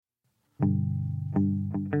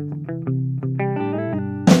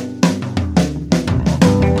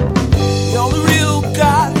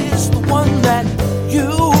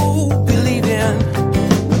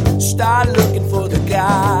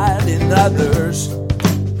others.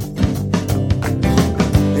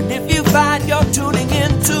 And if you find you're tuning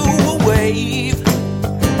into a wave,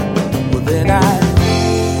 well then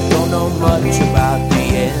I don't know much about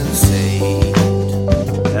being saved.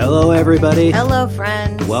 Hello, everybody. Hello,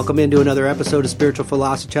 friends. Welcome into another episode of Spiritual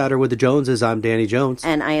Philosophy Chatter with the Joneses. I'm Danny Jones.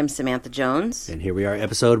 And I am Samantha Jones. And here we are,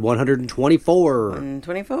 episode 124.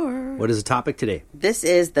 124. What is the topic today? This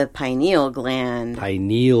is the pineal gland.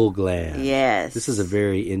 Pineal gland. Yes. This is a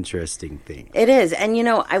very interesting thing. It is. And, you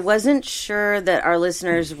know, I wasn't sure that our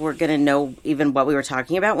listeners were going to know even what we were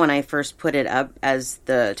talking about when I first put it up as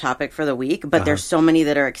the topic for the week. But there's so many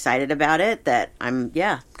that are excited about it that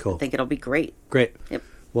Cool. I think it'll be great. Great. Yep.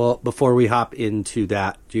 Well, before we hop into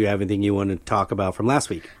that, do you have anything you want to talk about from last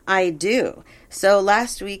week? I do. So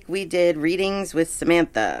last week we did readings with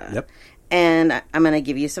Samantha. Yep. And I'm going to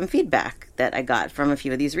give you some feedback that I got from a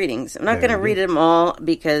few of these readings. I'm not going to read them all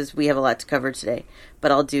because we have a lot to cover today,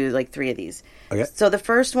 but I'll do like 3 of these. Okay. So the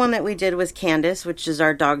first one that we did was Candace, which is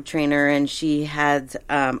our dog trainer, and she had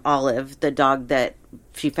Olive, the dog that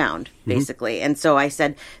she found, basically. And so I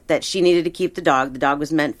said that she needed to keep the dog. The dog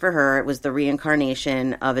was meant for her. It was the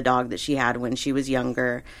reincarnation of a dog that she had when she was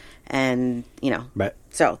younger. And, you know, Right.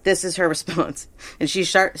 So this is her response. And she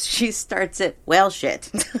starts it, well, shit.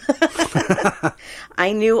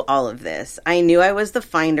 I knew all of this. I knew I was the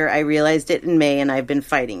finder. I realized it in May, and I've been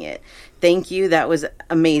fighting it. Thank you. That was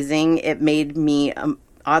amazing. It made me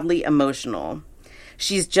oddly emotional.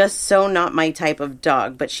 She's just so not my type of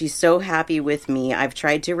dog, but she's so happy with me. I've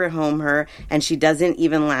tried to rehome her, and she doesn't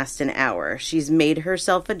even last an hour. She's made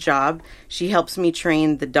herself a job. She helps me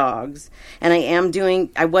train the dogs. And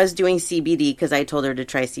I was doing CBD because I told her to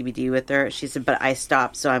try CBD with her. She said, but I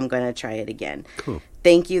stopped, so I'm going to try it again. Cool.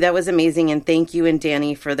 Thank you. That was amazing. And thank you and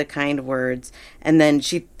Danny for the kind words. And then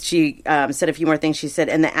she said a few more things. She said,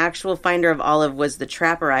 and the actual finder of Olive was the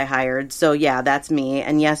trapper I hired. So yeah, that's me.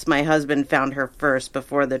 And yes, my husband found her first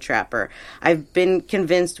before the trapper. I've been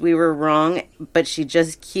convinced we were wrong, but she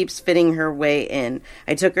just keeps fitting her way in.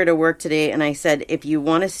 I took her to work today and I said, if you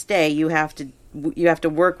want to stay, you have to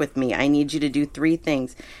work with me. I need you to do 3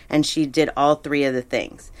 things. And she did all 3 of the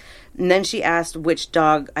things. And then she asked which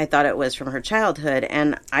dog I thought it was from her childhood.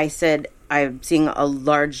 And I said, I'm seeing a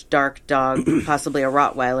large, dark dog, possibly a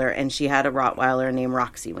Rottweiler. And she had a Rottweiler named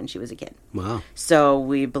Roxy when she was a kid. Wow. So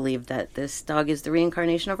we believe that this dog is the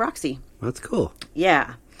reincarnation of Roxy. That's cool.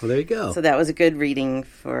 Yeah. Well, there you go. So that was a good reading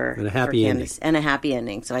for And a happy ending. And a happy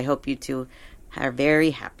ending. So I hope you two are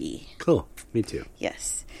very happy. Cool. Me too.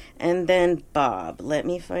 Yes. And then Bob. Let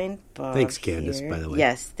me find Bob. Thanks, Candace, here. by the way.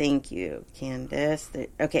 Yes, thank you, Candace.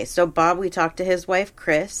 Okay, so Bob, we talked to his wife,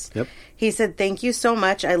 Chris. Yep. He said, thank you so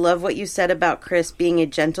much. I love what you said about Chris being a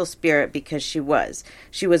gentle spirit because she was.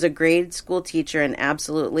 She was a grade school teacher and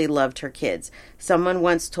absolutely loved her kids. Someone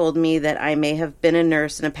once told me that I may have been a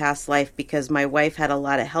nurse in a past life because my wife had a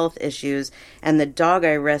lot of health issues, and the dog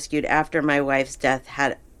I rescued after my wife's death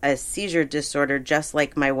had a seizure disorder just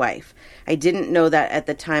like my wife. I didn't know that at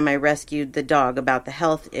the time I rescued the dog about the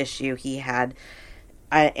health issue he had.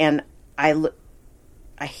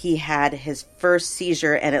 He had his first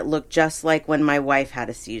seizure, and it looked just like when my wife had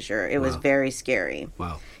a seizure. It was very scary.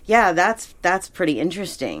 Wow. Yeah, that's pretty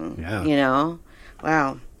interesting. Yeah. You know?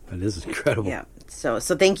 Wow. That is incredible. Yeah. So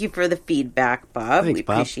thank you for the feedback, Bob. Thanks, we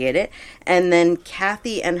Bob. appreciate it. And then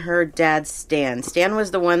Kathy and her dad, Stan. Stan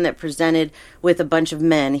was the one that presented with a bunch of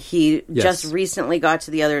men. He just recently got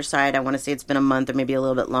to the other side. I want to say it's been a month or maybe a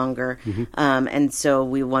little bit longer. And so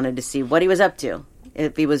we wanted to see what he was up to,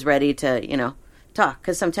 if he was ready to, talk.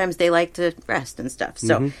 Because sometimes they like to rest and stuff.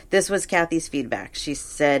 So this was Kathy's feedback. She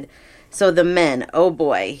said, so the men, oh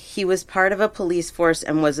boy, he was part of a police force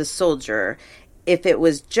and was a soldier. If it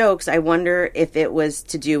was jokes, I wonder if it was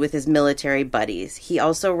to do with his military buddies. He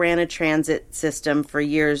also ran a transit system for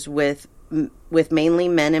years with mainly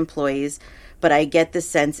men employees, but I get the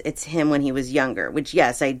sense it's him when he was younger, which,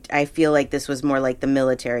 yes, I feel like this was more like the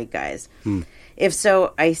military guys. If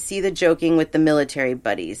so, I see the joking with the military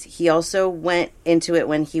buddies. He also went into it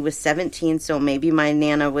when he was 17, so maybe my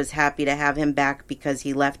Nana was happy to have him back because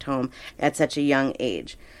he left home at such a young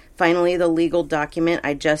age. Finally, the legal document,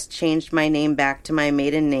 I just changed my name back to my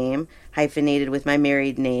maiden name, hyphenated with my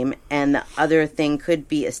married name, and the other thing could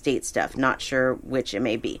be estate stuff. Not sure which it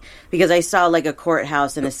may be. Because I saw like a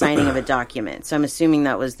courthouse and a signing of a document, so I'm assuming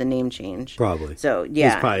that was the name change. Probably. So,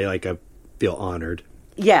 yeah. He's probably like feel honored.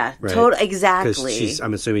 Yeah, right? Exactly. Because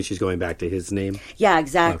I'm assuming she's going back to his name. Yeah,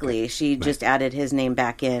 exactly. Okay. She just added his name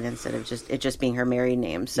back in instead of just being her married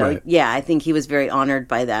name. So, right. yeah, I think he was very honored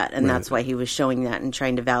by that, and that's why he was showing that and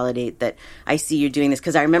trying to validate that I see you doing this.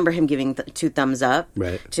 Because I remember him giving 2 thumbs up,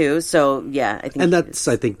 right. too. So, yeah, I think... And that's,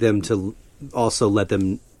 I think, them to also let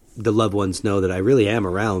the loved ones know that I really am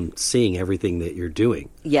around seeing everything that you're doing.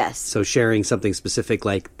 Yes. So sharing something specific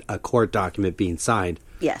like a court document being signed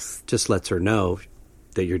Yes. just lets her know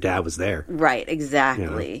that your dad was there. Right,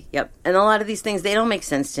 exactly. Yep. And a lot of these things, they don't make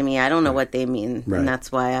sense to me. I don't know what they mean. Right. And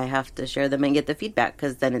that's why I have to share them and get the feedback,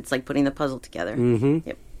 because then it's like putting the puzzle together. Mm-hmm.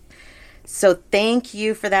 Yep. So thank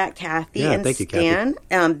you for that, Kathy and thank you, Stan.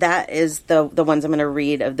 That is the ones I'm going to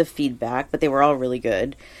read of the feedback, but they were all really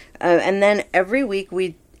good. And then every week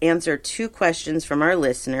we answer 2 questions from our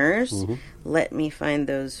listeners. Mm-hmm. Let me find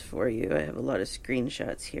those for you. I have a lot of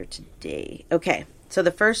screenshots here today. Okay, so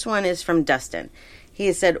the first one is from Dustin.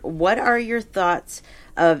 He said, what are your thoughts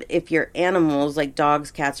of if your animals, like dogs,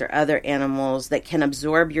 cats, or other animals that can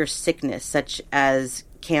absorb your sickness, such as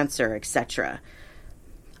cancer, etc.?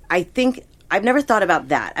 I think I've never thought about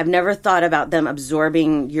that. I've never thought about them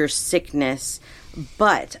absorbing your sickness,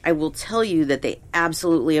 but I will tell you that they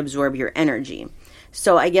absolutely absorb your energy.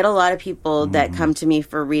 So I get a lot of people that come to me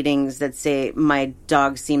for readings that say my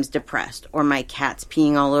dog seems depressed, or my cat's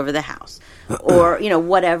peeing all over the house, or,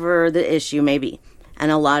 whatever the issue may be.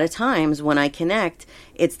 And a lot of times when I connect,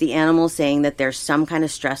 it's the animal saying that there's some kind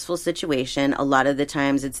of stressful situation. A lot of the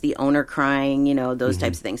times it's the owner crying, those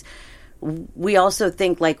types of things. We also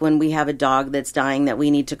think, like, when we have a dog that's dying, that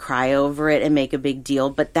we need to cry over it and make a big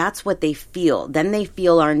deal, but that's what they feel. Then they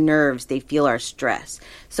feel our nerves, they feel our stress.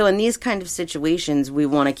 So in these kind of situations, we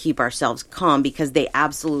want to keep ourselves calm, because they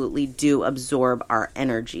absolutely do absorb our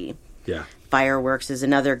energy. Yeah. Fireworks is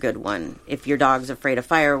another good one. If your dog's afraid of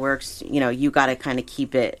fireworks, you got to kind of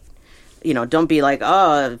keep it, don't be like,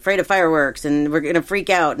 oh, afraid of fireworks and we're going to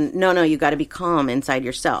freak out. No, you got to be calm inside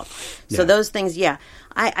yourself. So those things,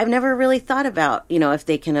 I've never really thought about, if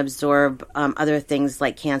they can absorb other things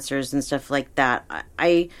like cancers and stuff like that.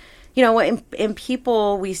 In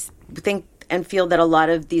people, we think and feel that a lot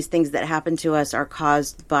of these things that happen to us are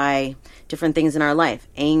caused by different things in our life,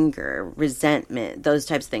 anger, resentment, those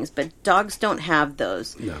types of things. But dogs don't have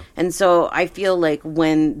those. No. And so I feel like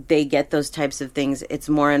when they get those types of things, it's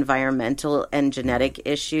more environmental and genetic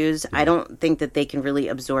issues. I don't think that they can really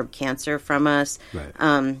absorb cancer from us.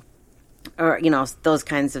 Right. Or, those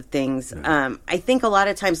kinds of things. Right. I think a lot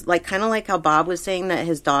of times, kind of like how Bob was saying that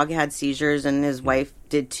his dog had seizures and his wife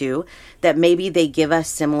did too, that maybe they give us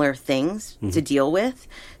similar things to deal with.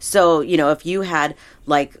 So, if you had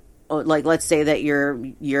like let's say that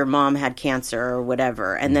your mom had cancer or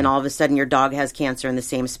whatever, and then all of a sudden your dog has cancer in the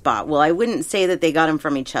same spot. Well, I wouldn't say that they got them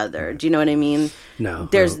from each other. Do you know what I mean? No.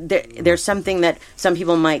 There's something that some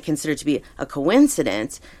people might consider to be a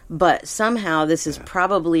coincidence, but somehow this is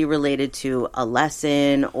probably related to a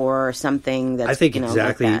lesson or something that's, I think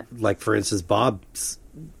exactly like for instance, Bob's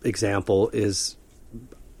example is,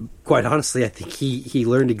 quite honestly, I think he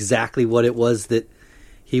learned exactly what it was that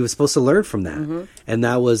he was supposed to learn from that. And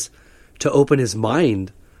that was to open his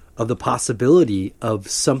mind of the possibility of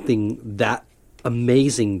something that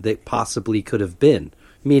amazing that possibly could have been.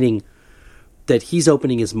 Meaning that he's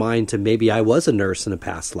opening his mind to, maybe I was a nurse in a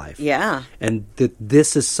past life. Yeah. And that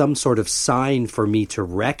this is some sort of sign for me to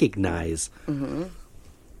recognize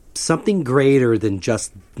something greater than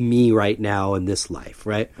just me right now in this life,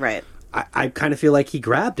 right? Right. I kind of feel like he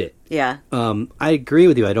grabbed it. Yeah. I agree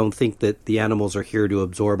with you. I don't think that the animals are here to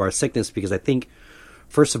absorb our sickness, because I think,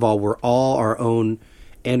 first of all, we're all our own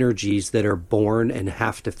energies that are born and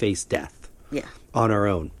have to face death on our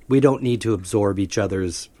own. We don't need to absorb each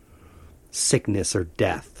other's sickness or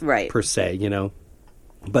death, right, per se,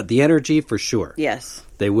 But the energy, for sure. Yes.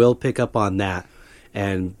 They will pick up on that,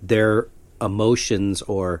 and their emotions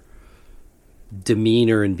or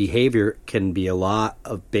demeanor and behavior can be a lot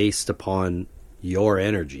of based upon your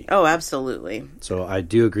energy. Oh, absolutely. So I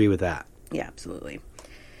do agree with that. Yeah, absolutely.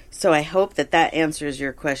 So I hope that answers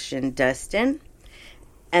your question, Dustin.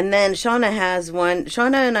 And then Shauna has one.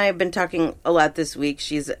 Shauna and I have been talking a lot this week.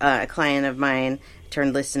 She's a client of mine,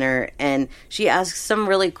 turned listener, and she asks some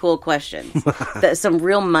really cool questions. Some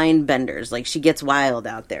real mind benders. Like, she gets wild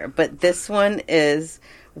out there. But this one is,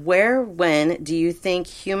 when do you think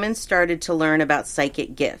humans started to learn about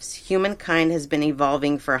psychic gifts? Humankind has been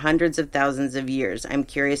evolving for hundreds of thousands of years. I'm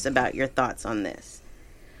curious about your thoughts on this.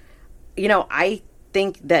 I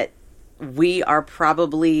think that we are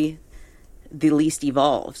probably the least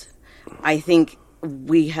evolved. I think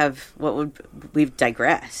we've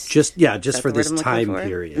digressed. Just for this time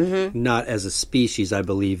period. Not as a species. I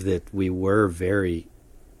believe that we were very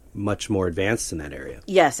much more advanced in that area.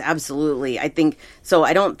 Yes, absolutely. I think so.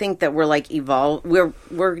 I don't think that we're like evolved.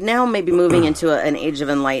 We're now maybe moving into an age of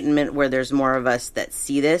enlightenment where there's more of us that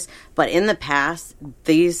see this. But in the past,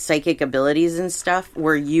 these psychic abilities and stuff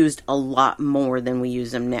were used a lot more than we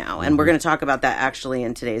use them now. And we're going to talk about that actually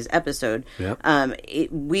in today's episode. Yep.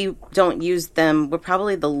 We don't use them. We're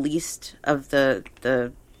probably the least of the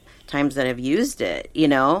times that have used it, you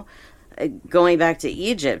know? Going back to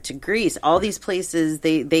Egypt, to Greece, all these places,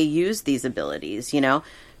 they use these abilities, you know?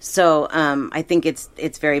 So I think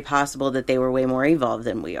it's very possible that they were way more evolved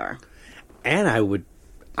than we are. And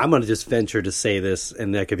I'm going to just venture to say this,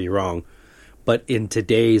 and that could be wrong, but in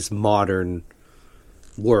today's modern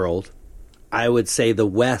world, I would say the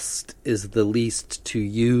West is the least to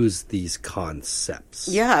use these concepts.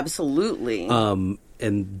 Yeah, absolutely.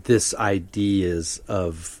 And this ideas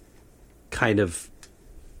of kind of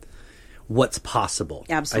what's possible.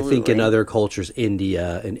 Absolutely. I think in other cultures,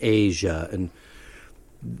 India and Asia, and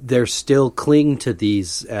they're still cling to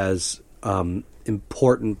these as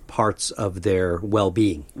important parts of their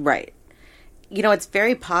well-being. Right. You know, it's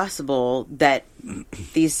very possible that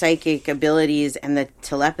these psychic abilities and the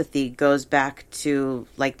telepathy goes back to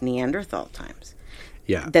like Neanderthal times.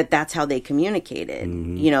 Yeah. That's how they communicated.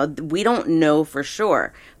 Mm-hmm. You know, we don't know for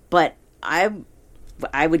sure, but I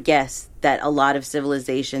would guess that a lot of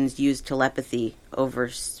civilizations use telepathy over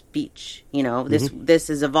speech. You know, this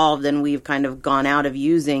has evolved and we've kind of gone out of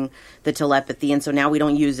using the telepathy, and so now we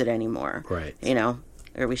don't use it anymore. Right. You know,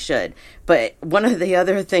 or we should. But one of the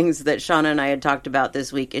other things that Shauna and I had talked about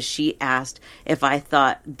this week is she asked if I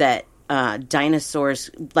thought that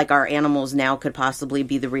dinosaurs, like our animals now, could possibly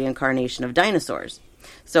be the reincarnation of dinosaurs.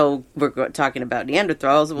 So we're talking about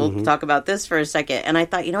Neanderthals. We'll talk about this for a second. And I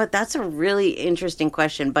thought, you know what, that's a really interesting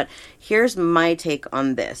question. But here's my take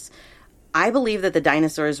on this. I believe that the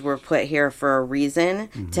dinosaurs were put here for a reason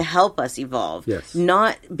to help us evolve. Yes.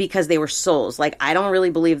 Not because they were souls. Like, I don't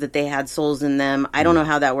really believe that they had souls in them. I don't know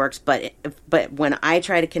how that works. But when I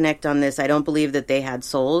try to connect on this, I don't believe that they had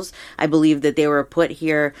souls. I believe that they were put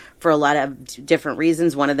here for a lot of different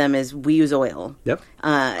reasons. One of them is we use oil. Yep.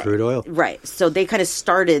 Crude oil. Right. So they kind of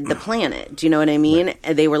started the planet. Do you know what I mean?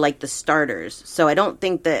 Right. They were like the starters. So I don't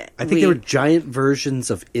think that I think they were giant versions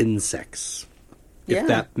of insects. If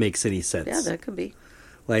that makes any sense. Yeah, that could be.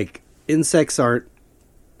 Like, insects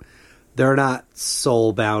they're not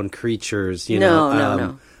soul-bound creatures, you know.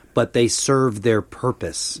 No. But they serve their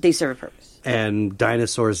purpose. They serve a purpose. And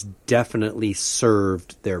dinosaurs definitely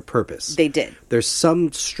served their purpose. They did. There's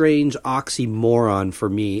some strange oxymoron for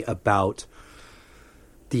me about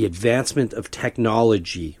the advancement of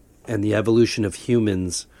technology and the evolution of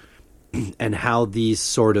humans and how these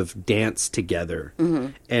sort of dance together. Mm-hmm.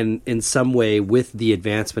 And in some way, with the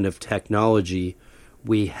advancement of technology,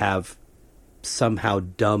 we have somehow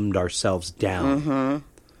dumbed ourselves down. Mm-hmm.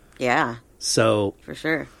 Yeah. So, for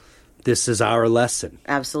sure. This is our lesson.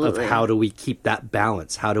 Absolutely. Of how do we keep that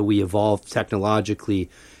balance? How do we evolve technologically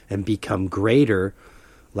and become greater,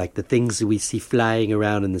 like the things that we see flying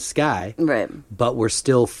around in the sky. Right. But we're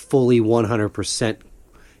still fully 100%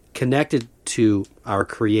 connected to our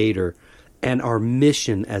Creator and our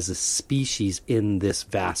mission as a species in this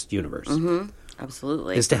vast universe. Mm-hmm.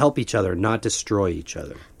 Absolutely. Is to help each other, not destroy each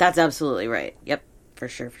other. That's absolutely right. Yep. For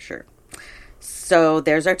sure. So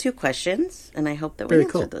there's our 2 questions, and I hope that we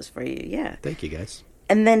answered those for you. Yeah. Thank you, guys.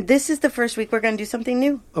 And then this is the first week we're going to do something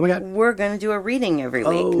new. Oh, my God. We're going to do a reading every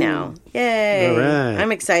week now. Yay. All right.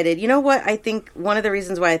 I'm excited. You know what? I think one of the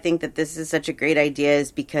reasons why I think that this is such a great idea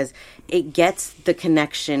is because it gets the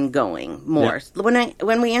connection going more. Yep.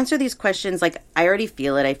 When we answer these questions, like, I already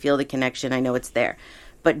feel it. I feel the connection. I know it's there.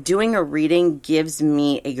 But doing a reading gives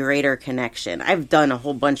me a greater connection. I've done a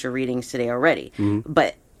whole bunch of readings today already. Mm-hmm.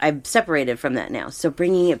 But I've separated from that now. So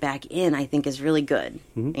bringing it back in, I think, is really good.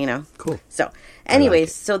 Mm-hmm. You know? Cool. So,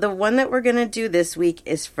 anyways, so the one that we're going to do this week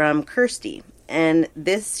is from Kirsty. And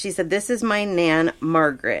she said, "This is my Nan,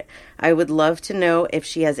 Margaret. I would love to know if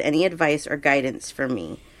she has any advice or guidance for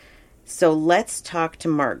me. So let's talk to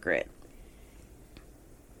Margaret."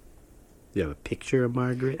 You have a picture of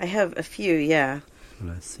Margaret? I have a few, yeah.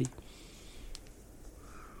 Let's see.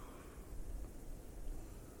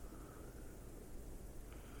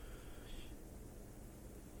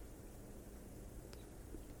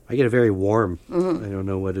 I get a very warm. Mm-hmm. I don't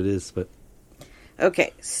know what it is, but...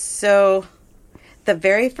 Okay, so the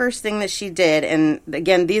very first thing that she did, and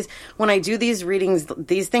again, when I do these readings,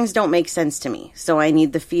 these things don't make sense to me. So I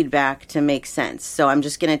need the feedback to make sense. So I'm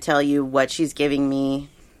just going to tell you what she's giving me,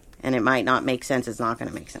 and it might not make sense. It's not going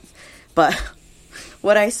to make sense. But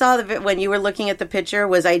What I saw when you were looking at the picture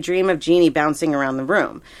was I dream of Jeannie bouncing around the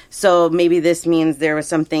room. So maybe this means there was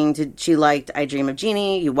something she liked I Dream of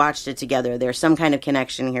Jeannie. You watched it together. There's some kind of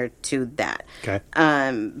connection here to that. Okay.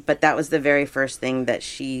 But that was the very first thing that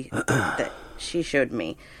she showed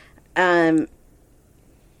me. Gosh,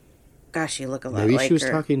 you look a lot like her. Maybe she was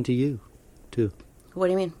talking to you, too. What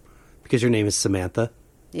do you mean? Because your name is Samantha.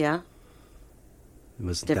 Yeah. It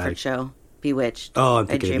was different show. Bewitched. Oh, I'm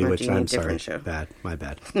thinking of Bewitched. I'm sorry. Show. Bad. My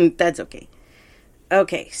bad. That's okay.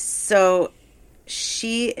 Okay, so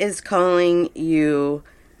she is calling you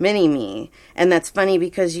Mini-Me, and that's funny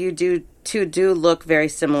because you do look very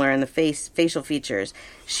similar in the facial features.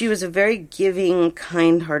 She was a very giving,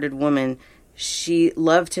 kind-hearted woman. She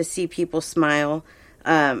loved to see people smile,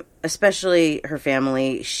 especially her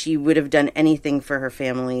family. She would have done anything for her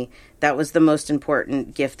family. That was the most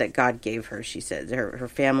important gift that God gave her, she said. Her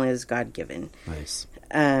family is God-given. Nice.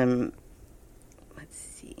 Let's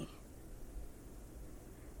see.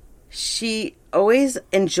 She always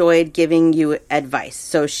enjoyed giving you advice.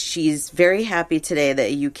 So she's very happy today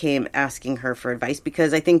that you came asking her for advice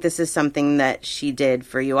because I think this is something that she did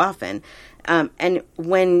for you often. And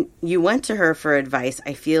when you went to her for advice,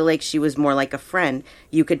 I feel like she was more like a friend.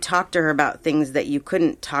 You could talk to her about things that you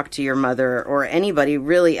couldn't talk to your mother or anybody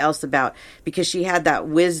really else about because she had that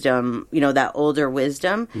wisdom, that older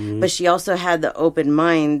wisdom. Mm-hmm. But she also had the open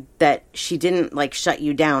mind that she didn't like shut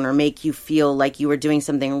you down or make you feel like you were doing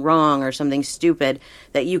something wrong or something stupid,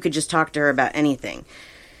 that you could just talk to her about anything.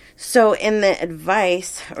 So in the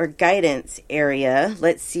advice or guidance area,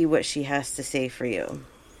 let's see what she has to say for you.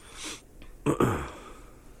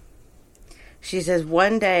 She says,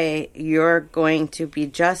 one day you're going to be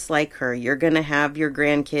just like her. You're going to have your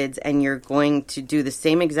grandkids and you're going to do the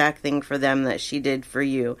same exact thing for them that she did for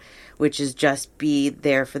you, which is just be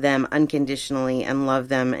there for them unconditionally and love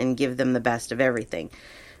them and give them the best of everything.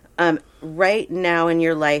 Right now in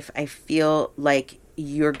your life, I feel like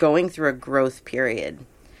you're going through a growth period.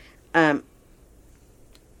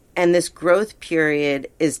 And this growth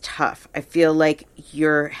period is tough. I feel like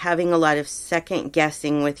you're having a lot of second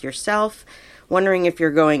guessing with yourself, wondering if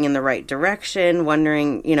you're going in the right direction,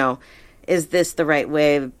 wondering, is this the right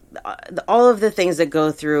way? All of the things that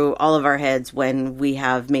go through all of our heads when we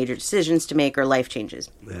have major decisions to make or life changes.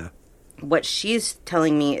 Yeah. What she's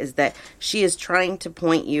telling me is that she is trying to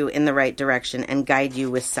point you in the right direction and guide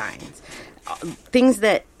you with signs. Things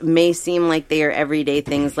that may seem like they are everyday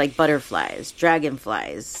things like butterflies,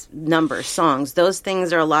 dragonflies, numbers, songs. Those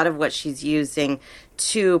things are a lot of what she's using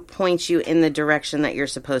to point you in the direction that you're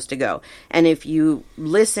supposed to go. And if you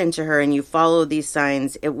listen to her and you follow these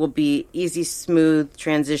signs, it will be easy, smooth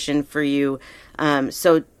transition for you.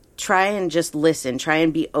 So try and just listen. Try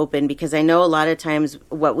and be open because I know a lot of times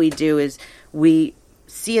what we do is we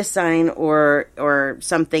see a sign or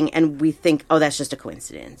something and we think, oh, that's just a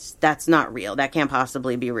coincidence. That's not real. That can't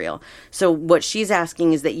possibly be real. So what she's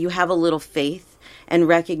asking is that you have a little faith and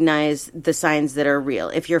recognize the signs that are real.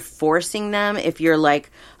 If you're forcing them, if you're like,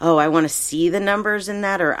 oh, I want to see the numbers in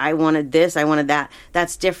that, or I wanted this, I wanted that,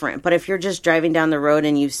 that's different. But if you're just driving down the road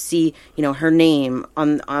and you see, her name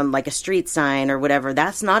on like a street sign or whatever,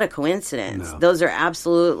 that's not a coincidence. No. Those are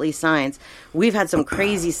absolutely signs. We've had some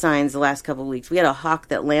crazy signs the last couple of weeks. We had a hawk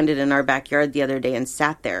that landed in our backyard the other day and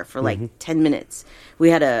sat there for like 10 minutes. We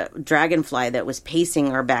had a dragonfly that was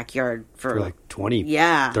pacing our backyard for like 20,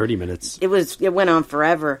 30 minutes. It went on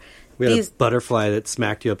forever. We had a butterfly that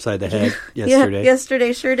smacked you upside the head yesterday. Yeah,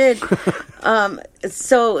 yesterday sure did.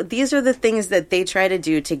 So these are the things that they try to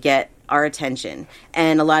do to get our attention.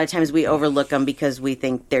 And a lot of times we overlook them because we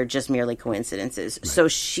think they're just merely coincidences. Right. So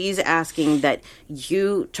she's asking that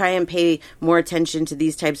you try and pay more attention to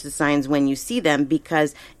these types of signs when you see them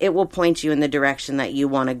because it will point you in the direction that you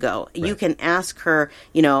want to go. Right. You can ask her,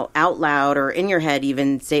 out loud or in your head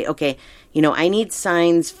even say, okay, I need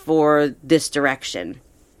signs for this direction.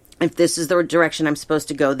 If this is the direction I'm supposed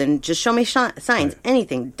to go, then just show me signs. Right.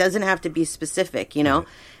 Anything. Doesn't have to be specific, Right.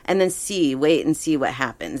 And then wait and see what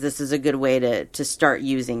happens. This is a good way to start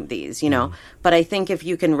using these, But I think if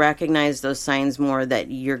you can recognize those signs more, that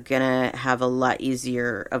you're going to have a lot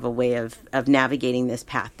easier of a way of navigating this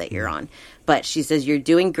path that you're on. But she says you're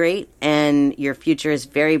doing great and your future is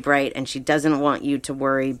very bright, and she doesn't want you to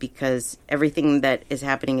worry because everything that is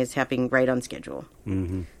happening right on schedule.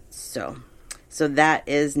 Mm-hmm. So that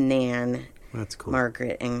is Nan. That's cool.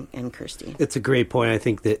 Margaret and Kirsty. It's a great point.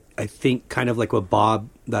 I think kind of like what Bob,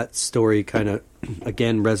 that story kind of,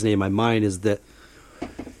 again, resonated in my mind is that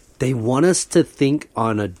they want us to think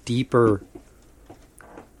on a deeper,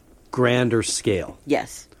 grander scale.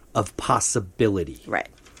 Yes. Of possibility. Right.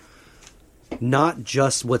 not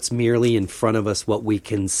just what's merely in front of us, what we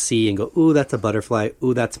can see and go, ooh, that's a butterfly.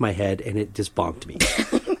 Ooh, that's my head. And it just bonked me.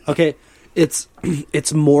 Okay.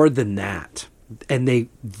 It's more than that. And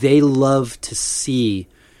they love to see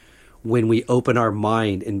when we open our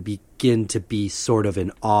mind and begin to be sort of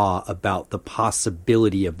in awe about the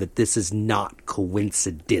possibility of that this is not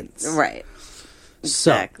coincidence. Right.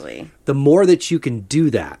 Exactly. So, the more that you can do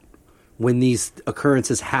that when these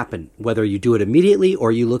occurrences happen, whether you do it immediately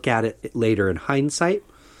or you look at it later in hindsight,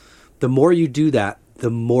 the more you do that, the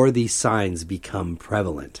more these signs become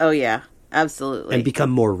prevalent. Oh, yeah. Absolutely. And become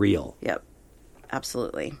more real. Yep.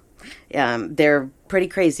 Absolutely. They're pretty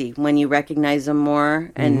crazy when you recognize them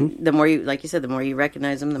more. And the more you, like you said, the more you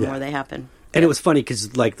recognize them, the more they happen. And it was funny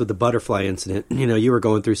because, like, with the butterfly incident, you were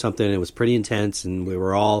going through something and it was pretty intense and we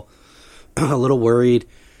were all a little worried.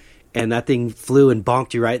 And that thing flew and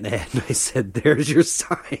bonked you right in the head. And I said, there's your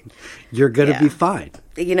sign. You're going to be fine.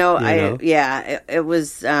 It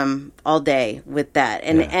was all day with that.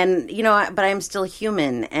 And but I'm still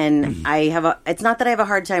human. And it's not that I have a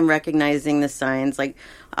hard time recognizing the signs. Like,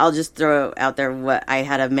 I'll just throw out there what I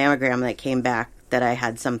had a mammogram that came back that I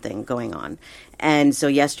had something going on. And so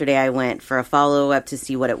yesterday I went for a follow-up to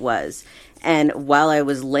see what it was. And while I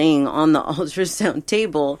was laying on the ultrasound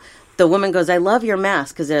table, the woman goes, I love your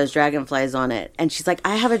mask because it has dragonflies on it. And she's like,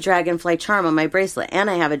 I have a dragonfly charm on my bracelet and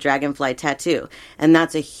I have a dragonfly tattoo. And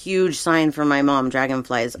that's a huge sign for my mom.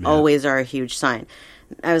 Dragonflies always are a huge sign.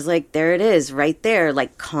 I was like, there it is right there.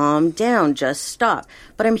 Like, calm down, just stop.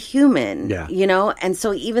 But I'm human, And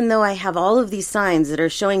so even though I have all of these signs that are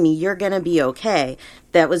showing me you're going to be okay,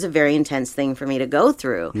 that was a very intense thing for me to go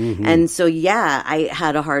through. And so, I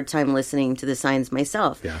had a hard time listening to the signs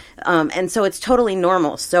myself. Yeah. And so it's totally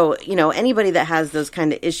normal. So, anybody that has those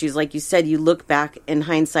kind of issues, like you said, you look back in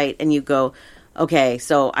hindsight and you go, okay,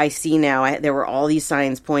 so I see now there were all these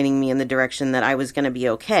signs pointing me in the direction that I was going to be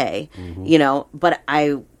okay, but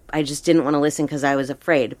I just didn't want to listen because I was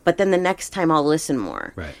afraid. But then the next time I'll listen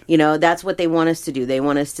more. Right. That's what they want us to do. They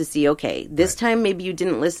want us to see, okay, this time maybe you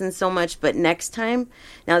didn't listen so much, but next time,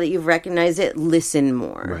 now that you've recognized it, listen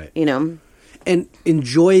more, And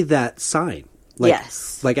enjoy that sign. Like,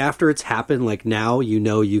 yes. Like after it's happened, like now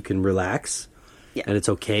you can relax and it's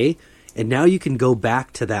okay. And now you can go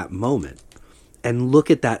back to that moment and look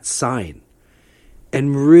at that sign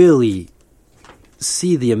and really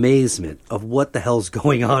see the amazement of what the hell's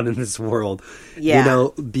going on in this world,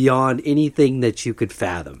 beyond anything that you could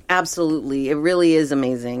fathom. Absolutely. It really is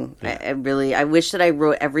amazing. Yeah. I wish that I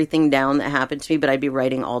wrote everything down that happened to me, but I'd be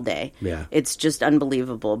writing all day. Yeah. It's just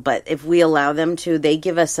unbelievable. But if we allow them to, they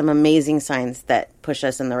give us some amazing signs that push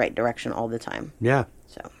us in the right direction all the time. Yeah.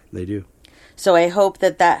 So they do. So I hope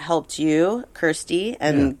that helped you, Kirsty,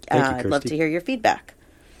 and Thank you, I'd Kirsty. love to hear your feedback.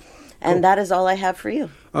 And that is all I have for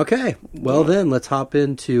you. Okay. Well, then, let's hop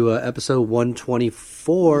into episode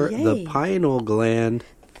 124, Yay. the pineal gland.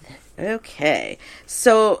 Okay.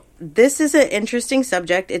 So this is an interesting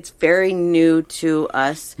subject. It's very new to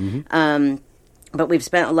us. But we've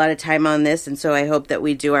spent a lot of time on this, and so I hope that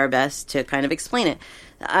we do our best to kind of explain it.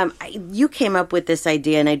 You came up with this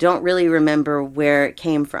idea, and I don't really remember where it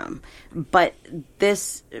came from. But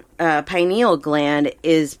this pineal gland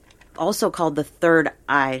is also called the third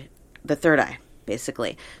eye,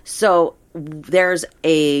 basically. So there's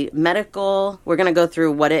a medical, we're going to go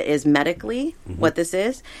through what it is medically, what this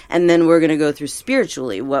is, and then we're going to go through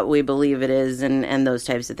spiritually what we believe it is and those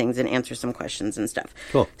types of things and answer some questions and stuff.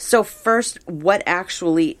 Cool. So first, what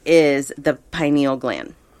actually is the pineal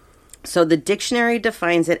gland? So the dictionary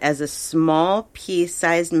defines it as a small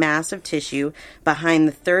pea-sized mass of tissue behind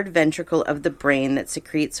the third ventricle of the brain that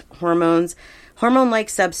secretes hormone-like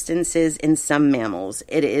substances in some mammals.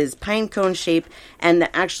 It is pine cone shape, and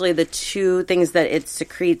actually the two things that it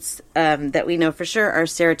secretes that we know for sure are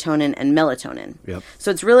serotonin and melatonin. Yep. So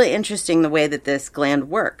it's really interesting the way that this gland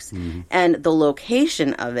works. And the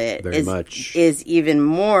location of it is even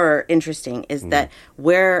more interesting, is that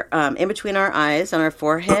where in between our eyes, on our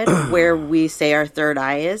forehead, where we say our third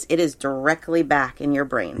eye is, it is directly back in your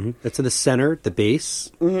brain. It's in the center, the base,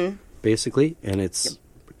 basically, and it's... Yep.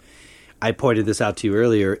 I pointed this out to you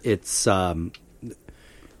earlier. It's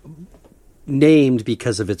named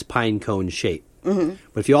because of its pine cone shape. But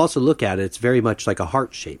if you also look at it, it's very much like a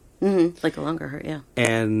heart shape. Like a longer heart, yeah.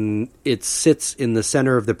 And it sits in the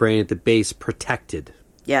center of the brain at the base, protected.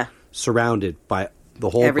 Yeah. Surrounded by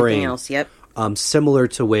the whole Everything brain. Else, yep. Similar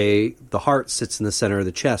to the way the heart sits in the center of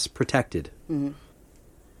the chest, protected.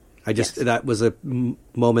 That was a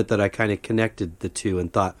moment that I kind of connected the two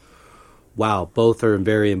and thought, wow, both are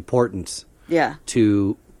very important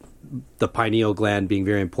to the pineal gland being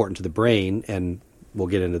very important to the brain, and we'll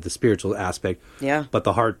get into the spiritual aspect. Yeah. But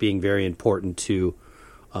the heart being very important to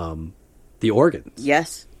the organs.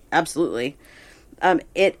 Yes, absolutely.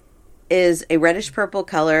 It is a reddish purple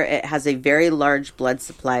color. It has a very large blood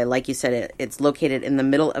supply. Like you said, it's located in the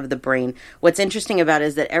middle of the brain. What's interesting about it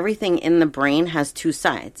is that everything in the brain has two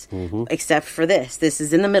sides, except for this. This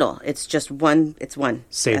is in the middle. It's just one. It's one.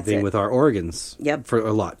 Same That's thing it. with our organs. Yep. For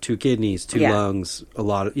a lot. 2 kidneys, 2 Yeah. lungs, a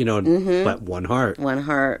lot of, but one heart. One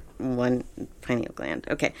heart, one pineal gland.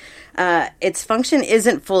 Okay. Its function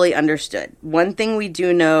isn't fully understood. One thing we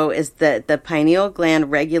do know is that the pineal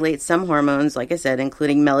gland regulates some hormones, like I said,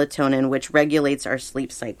 including melatonin, which regulates our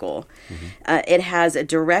sleep cycle. It has a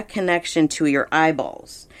direct connection to your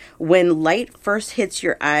eyeballs. When light first hits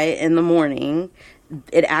your eye in the morning,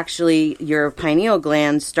 your pineal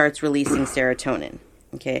gland starts releasing serotonin.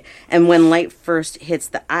 Okay. And when light first hits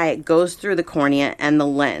the eye, it goes through the cornea and the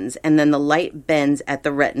lens, and then the light bends at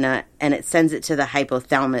the retina and it sends it to the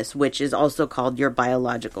hypothalamus, which is also called your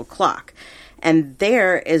biological clock. And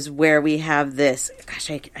there is where we have this,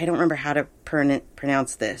 gosh, I don't remember how to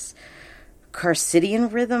pronounce this.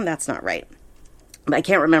 Circadian rhythm? That's not right. I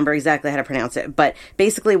can't remember exactly how to pronounce it, but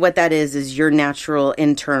basically what that is your natural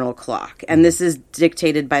internal clock. And this is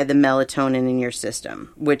dictated by the melatonin in your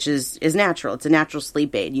system, which is natural. It's a natural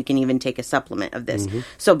sleep aid. You can even take a supplement of this.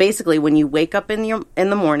 So basically when you wake up in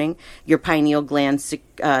the morning, your pineal gland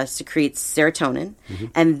secretes serotonin,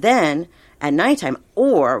 and then at nighttime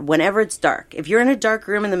or whenever it's dark. If you're in a dark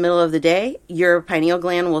room in the middle of the day, your pineal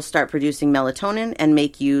gland will start producing melatonin and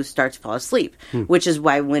make you start to fall asleep, which is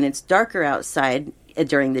why when it's darker outside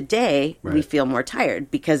during the day, we feel more tired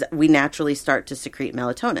because we naturally start to secrete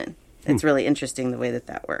melatonin. It's really interesting the way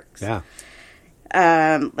that works. Yeah.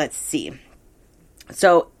 Let's see.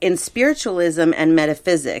 So in spiritualism and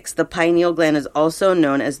metaphysics, the pineal gland is also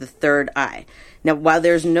known as the third eye. Now, while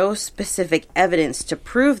there's no specific evidence to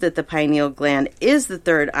prove that the pineal gland is the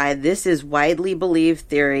third eye, this is widely believed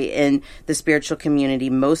theory in the spiritual community,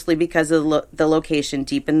 mostly because of the location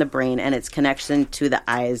deep in the brain and its connection to the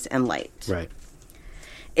eyes and light. Right.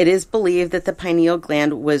 It is believed that the pineal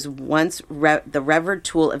gland was once the revered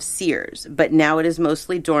tool of seers, but now it is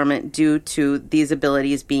mostly dormant due to these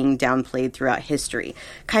abilities being downplayed throughout history.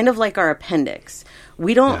 Kind of like our appendix.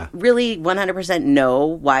 We don't really 100% know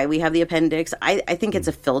why we have the appendix. I think it's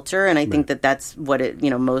a filter, and I think that's what it,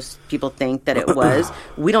 most people think that it was.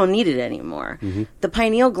 We don't need it anymore. The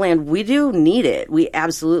pineal gland, we do need it. We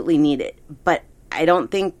absolutely need it. But I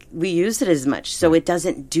don't think we use it as much, so it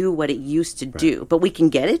doesn't do what it used to do. But we can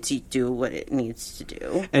get it to do what it needs to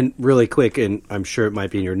do. And really quick, and I'm sure it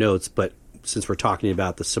might be in your notes, but since we're talking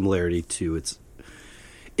about the similarity to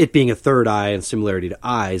it being a third eye and similarity to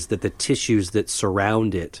eyes, that the tissues that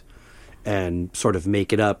surround it and sort of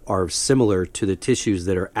make it up are similar to the tissues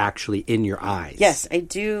that are actually in your eyes. Yes, I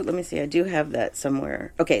do. Let me see. I do have that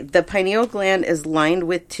somewhere. Okay, the pineal gland is lined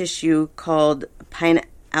with tissue called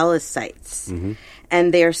pinealocytes,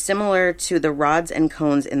 and they are similar to the rods and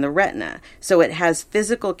cones in the retina. So it has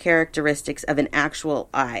physical characteristics of an actual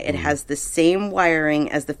eye. It has the same wiring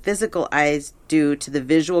as the physical eyes do to the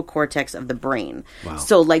visual cortex of the brain. Wow.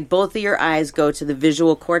 So like both of your eyes go to the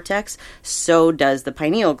visual cortex, so does the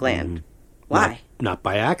pineal gland. Why? Not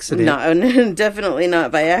by accident. No, definitely not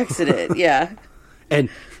by accident. Yeah. And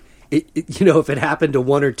if it happened to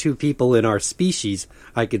 1 or 2 people in our species,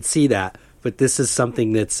 I could see that. But this is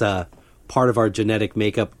something that's part of our genetic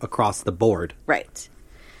makeup across the board. Right.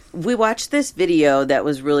 We watched this video that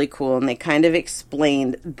was really cool, and they kind of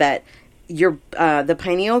explained that the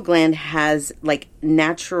pineal gland has it's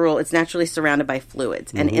naturally surrounded by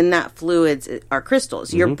fluids, and in that fluids are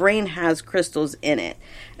crystals. Your brain has crystals in it.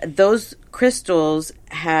 Those crystals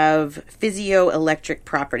have physioelectric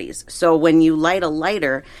properties. So when you light a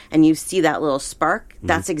lighter and you see that little spark,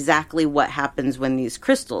 that's exactly what happens when these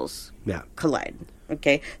crystals collide.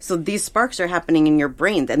 Okay, so these sparks are happening in your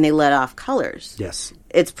brain, and they let off colors. Yes.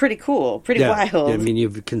 It's pretty cool, pretty wild. Yeah, I mean, you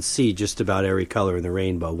can see just about every color in the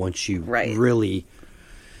rainbow once you really...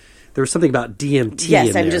 There was something about DMT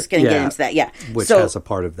Yes, I'm just going to get into that, Which has a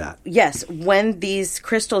part of that. Yes, when these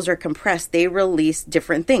crystals are compressed, they release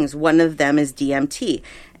different things. One of them is DMT.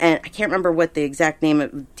 And I can't remember what the exact name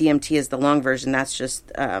of DMT is, the long version. That's just,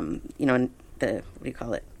 what do you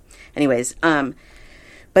call it? Anyways,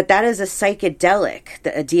 But that is a psychedelic,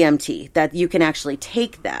 a DMT, that you can actually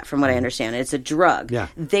take that, from what I understand. It's a drug. Yeah.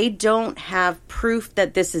 They don't have proof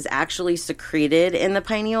that this is actually secreted in the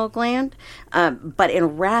pineal gland, but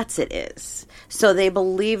in rats it is. So they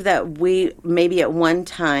believe that we maybe at one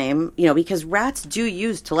time, because rats do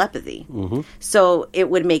use telepathy. So it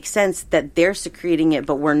would make sense that they're secreting it,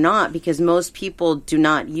 but we're not, because most people do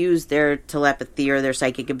not use their telepathy or their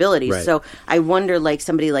psychic abilities. Right. So I wonder, like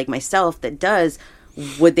somebody like myself that does,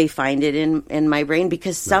 would they find it in my brain?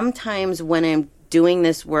 Because sometimes when I'm doing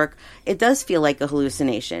this work, it does feel like a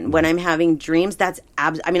hallucination. When I'm having dreams,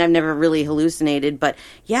 I've never really hallucinated, but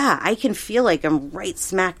yeah, I can feel like I'm right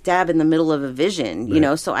smack dab in the middle of a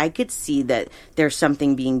vision, so I could see that there's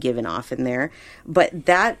something being given off in there. But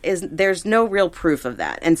there's no real proof of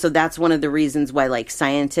that. And so that's one of the reasons why, like,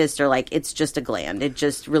 scientists are like, it's just a gland. It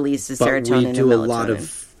just releases serotonin and melatonin. We do a lot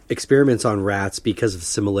of experiments on rats because of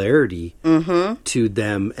similarity to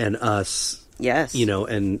them and us. Yes.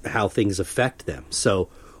 And how things affect them. So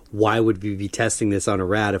why would we be testing this on a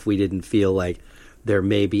rat if we didn't feel like there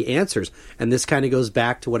may be answers? And this kind of goes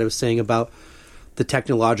back to what I was saying about the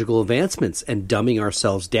technological advancements and dumbing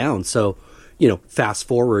ourselves down. So, fast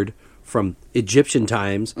forward from Egyptian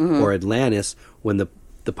times or Atlantis, when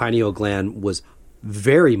the pineal gland was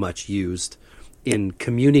very much used in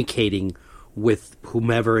communicating with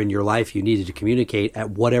whomever in your life you needed to communicate at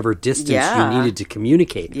whatever distance you needed to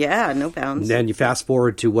communicate. Yeah, no bounds. And then you fast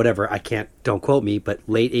forward to whatever, don't quote me, but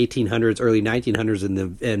late 1800s, early 1900s and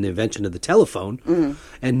the invention of the telephone.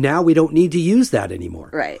 And now we don't need to use that anymore.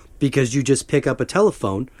 Right. Because you just pick up a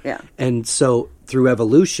telephone. Yeah. And so through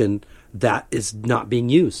evolution, that is not being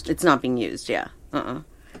used. It's not being used, yeah.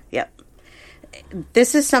 Yep.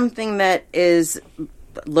 This is something that is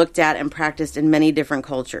looked at and practiced in many different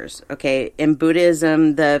cultures. Okay, in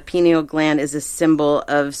Buddhism, the pineal gland is a symbol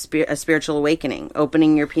of a spiritual awakening.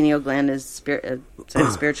 Opening your pineal gland is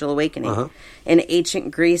a spiritual awakening. In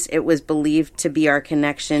ancient Greece, it was believed to be our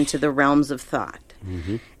connection to the realms of thought.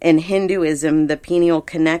 In Hinduism, the pineal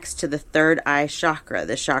connects to the third eye chakra,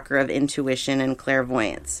 the chakra of intuition and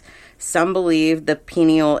clairvoyance. Some believe the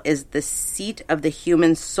pineal is the seat of the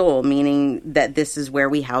human soul, meaning that this is where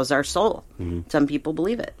we house our soul. Some people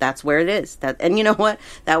believe it. That's where it is. And you know what?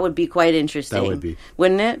 That would be quite interesting. That would be.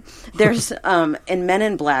 Wouldn't it? There's, in Men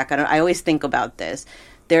in Black, I always think about this.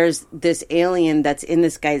 There's this alien that's in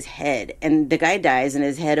this guy's head, and the guy dies, and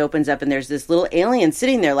his head opens up, and there's this little alien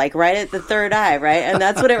sitting there, like, right at the third eye, right? And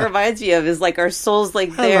that's what it reminds me of, is, like, our soul's,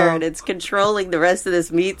 like, there, and it's controlling the rest of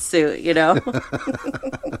this meat suit,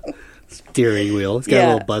 Steering wheel. It's got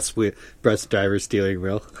a little bus driver steering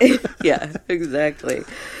wheel. Yeah, exactly.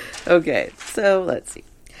 Okay, so let's see.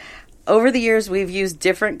 Over the years, we've used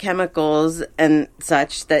different chemicals and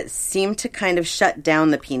such that seem to kind of shut down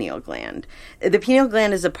the pineal gland. The pineal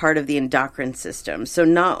gland is a part of the endocrine system. So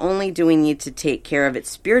not only do we need to take care of it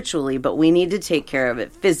spiritually, but we need to take care of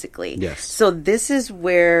it physically. Yes. So this is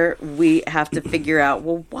where we have to figure out,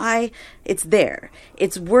 well, why it's there.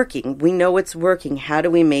 It's working. We know it's working. How do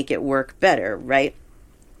we make it work better, right?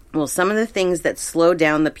 Well, some of the things that slow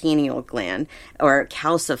down the pineal gland or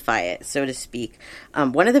calcify it, so to speak,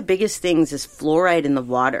 one of the biggest things is fluoride in the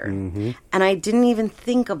water. And I didn't even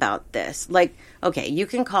think about this. Like, okay, you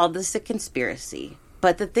can call this a conspiracy,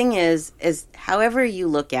 but the thing is however you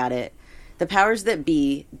look at it, the powers that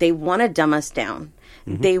be, they want to dumb us down.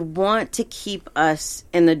 They want to keep us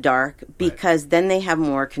in the dark because then they have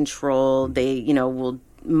more control. They, will...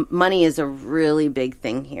 Money is a really big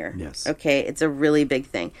thing here. Yes. Okay, it's a really big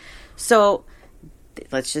thing. So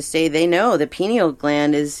let's just say they know the pineal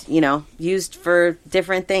gland is, used for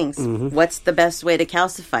different things. What's the best way to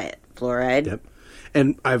calcify it? Fluoride. Yep.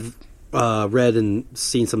 And I've read and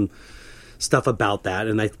seen some stuff about that,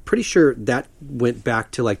 and I'm pretty sure that went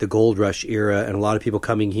back to like the gold rush era, and a lot of people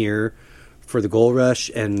coming here for the gold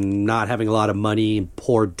rush and not having a lot of money,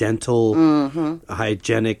 poor dental,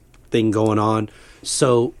 hygienic thing going on.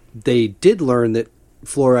 So they did learn that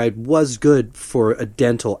fluoride was good for a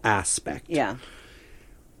dental aspect. Yeah.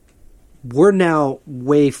 We're now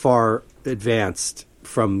way far advanced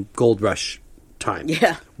from gold rush time.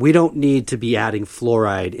 Yeah. We don't need to be adding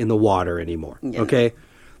fluoride in the water anymore. Yeah. Okay?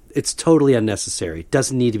 It's totally unnecessary.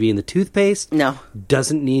 Doesn't need to be in the toothpaste. No.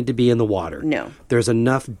 Doesn't need to be in the water. No. There's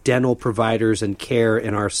enough dental providers and care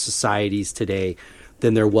in our societies today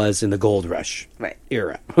than there was in the gold rush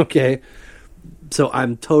era. Okay? So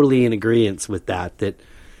I'm totally in agreement with that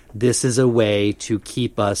this is a way to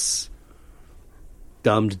keep us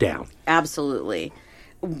dumbed down. Absolutely.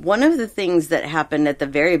 One of the things that happened at the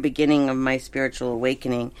very beginning of my spiritual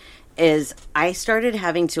awakening is I started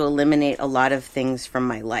having to eliminate a lot of things from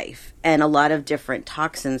my life and a lot of different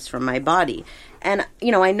toxins from my body. And,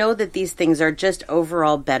 I know that these things are just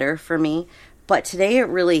overall better for me. But today it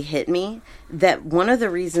really hit me that one of the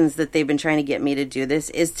reasons that they've been trying to get me to do this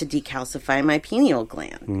is to decalcify my pineal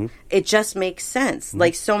gland. Mm-hmm. It just makes sense. Mm-hmm.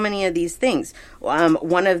 Like so many of these things.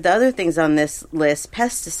 One of the other things on this list,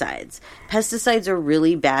 pesticides. Pesticides are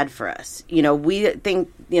really bad for us. We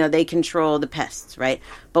think, they control the pests, right?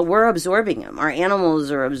 But we're absorbing them. Our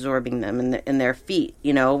animals are absorbing them in their feet,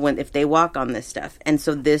 if they walk on this stuff. And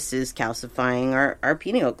so this is calcifying our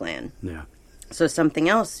pineal gland. Yeah. So something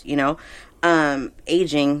else,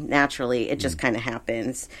 aging naturally, it just kind of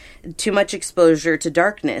happens. Too much exposure to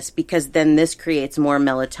darkness, because then this creates more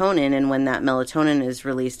melatonin, and when that melatonin is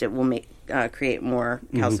released, it will create more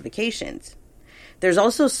calcifications. There's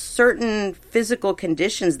also certain physical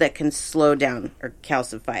conditions that can slow down or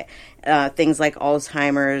calcify. Things like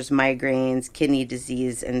Alzheimer's, migraines, kidney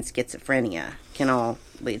disease, and schizophrenia can all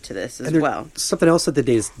lead to this as well. Something else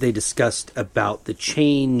that they discussed about the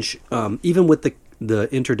change, even with the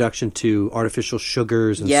introduction to artificial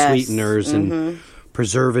sugars and sweeteners and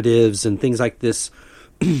preservatives and things like this,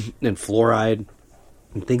 and fluoride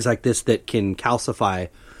and things like this that can calcify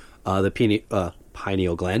the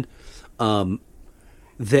pineal gland,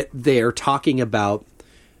 that they're talking about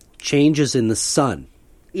changes in the sun.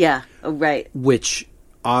 Yeah, right. Which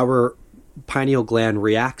our pineal gland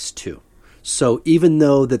reacts to. So even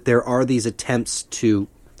though that there are these attempts to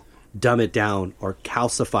dumb it down or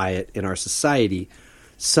calcify it in our society,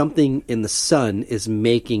 something in the sun is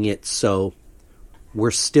making it so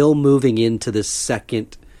we're still moving into this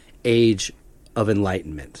second age of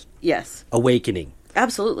enlightenment. Yes. Awakening.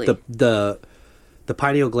 Absolutely. The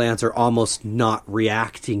pineal glands are almost not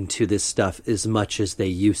reacting to this stuff as much as they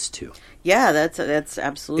used to. Yeah, that's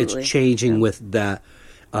absolutely. It's changing with the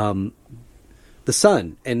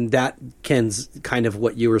sun, and that Ken's kind of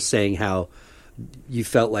what you were saying, how you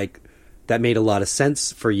felt like that made a lot of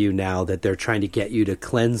sense for you now that they're trying to get you to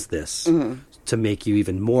cleanse this to make you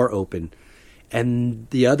even more open. And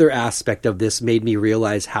the other aspect of this made me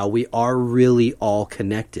realize how we are really all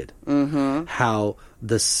connected. Mm-hmm. How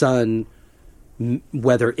the sun,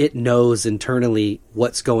 whether it knows internally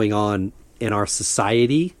what's going on in our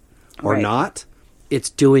society or not, it's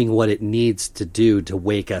doing what it needs to do to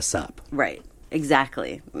wake us up. Right.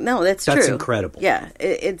 Exactly. No, that's true. That's incredible. Yeah,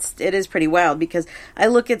 it is pretty wild, because I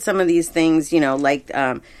look at some of these things, like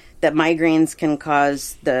that migraines can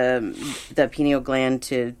cause the pineal gland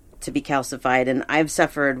to be calcified, and I've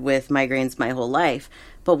suffered with migraines my whole life.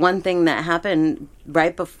 But one thing that happened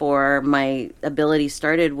right before my ability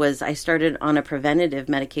started was I started on a preventative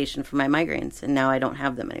medication for my migraines, and now I don't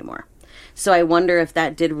have them anymore. So I wonder if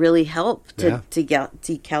that did really help to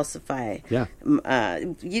decalcify. Yeah.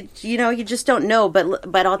 You just don't know.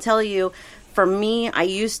 But I'll tell you, for me, I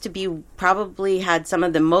used to probably had some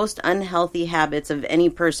of the most unhealthy habits of any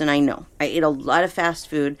person I know. I ate a lot of fast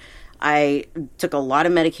food. I took a lot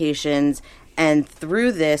of medications. And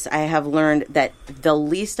through this, I have learned that the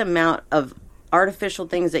least amount of artificial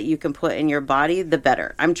things that you can put in your body, the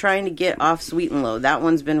better. I'm trying to get off Sweet and Low. That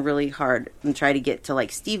one's been really hard. And try to get to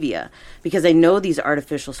like stevia, because I know these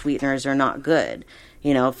artificial sweeteners are not good,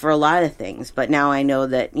 for a lot of things. But now I know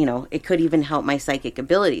that, it could even help my psychic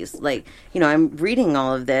abilities. Like, I'm reading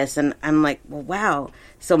all of this and I'm like, well, wow.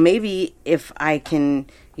 So maybe if I can,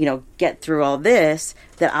 get through all this,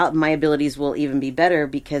 that my abilities will even be better,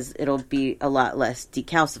 because it'll be a lot less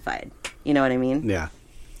decalcified. You know what I mean? Yeah.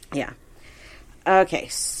 Yeah. Okay,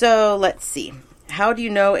 so let's see. How do you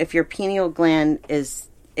know if your pineal gland is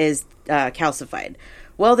calcified?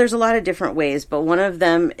 Well, there's a lot of different ways, but one of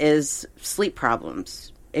them is sleep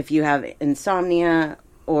problems. If you have insomnia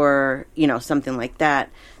or, something like that,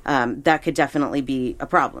 that could definitely be a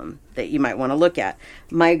problem that you might want to look at.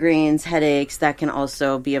 Migraines, headaches, that can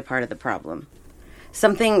also be a part of the problem.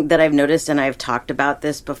 Something that I've noticed, and I've talked about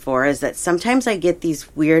this before, is that sometimes I get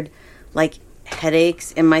these weird,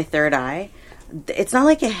 headaches in my third eye. It's not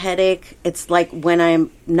like a headache. It's like when I'm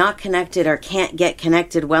not connected or can't get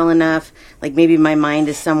connected well enough, like maybe my mind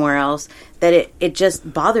is somewhere else, that it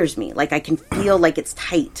just bothers me. Like I can feel like it's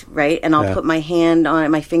tight, right? And I'll put my hand on it,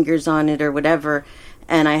 my fingers on it or whatever,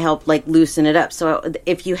 and I help loosen it up. So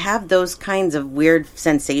if you have those kinds of weird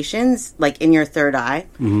sensations, like in your third eye,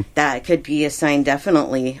 that could be a sign,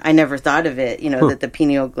 definitely. I never thought of it, that the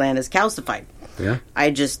pineal gland is calcified. Yeah.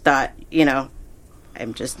 I just thought,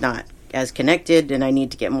 I'm just not as connected, and I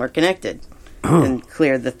need to get more connected and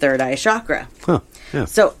clear the third eye chakra. Huh. Yeah.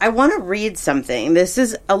 So I want to read something. This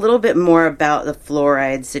is a little bit more about the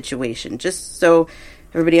fluoride situation, just so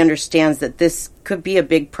everybody understands that this could be a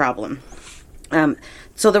big problem.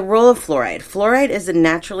 So the role of fluoride. Fluoride is a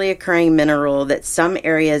naturally occurring mineral that some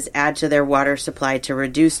areas add to their water supply to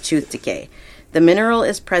reduce tooth decay. The mineral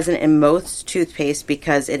is present in most toothpaste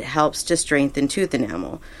because it helps to strengthen tooth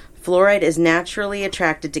enamel. Fluoride is naturally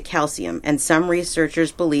attracted to calcium, and some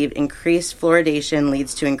researchers believe increased fluoridation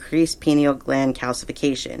leads to increased pineal gland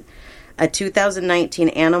calcification. A 2019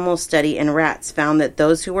 animal study in rats found that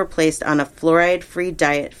those who were placed on a fluoride-free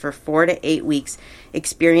diet for 4 to 8 weeks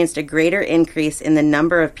experienced a greater increase in the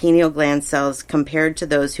number of pineal gland cells compared to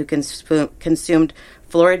those who consumed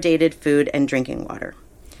fluoridated food and drinking water.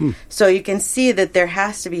 So you can see that there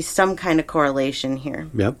has to be some kind of correlation here.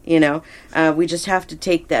 Yep. You know, we just have to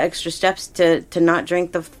take the extra steps to not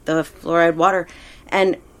drink the fluoride water.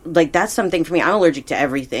 And like, that's something for me. I'm allergic to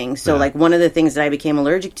everything. So like, one of the things that I became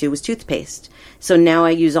allergic to was toothpaste. So now I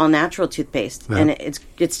use all natural toothpaste, and it's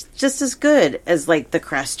just as good as like the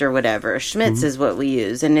Crest or whatever. Schmidt's is what we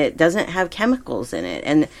use, and it doesn't have chemicals in it,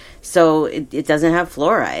 and so it doesn't have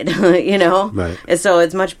fluoride. You know, right? And so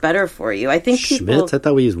it's much better for you. I think Schmidt's. I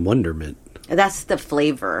thought we used Wondermint. That's the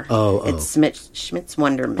flavor. It's Schmidt's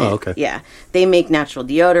Wondermint. Oh, okay. Yeah. They make natural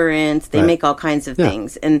deodorants. They make all kinds of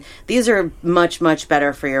things. And these are much, much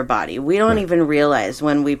better for your body. We don't even realize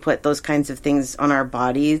when we put those kinds of things on our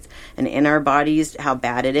bodies and in our bodies how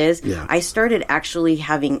bad it is. Yeah. I started actually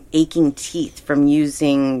having aching teeth from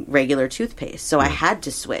using regular toothpaste. So I had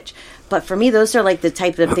to switch. But for me, those are like the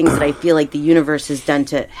type of things that I feel like the universe has done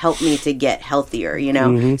to help me to get healthier, you know?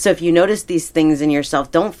 Mm-hmm. So if you notice these things in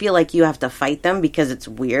yourself, don't feel like you have to fight them because it's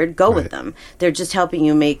weird. Go with them. They're just helping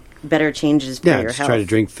you make better changes for your just health. Try to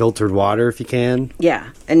drink filtered water if you can. Yeah.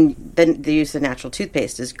 And then the use of natural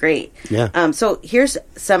toothpaste is great. Yeah. So here's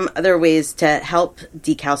some other ways to help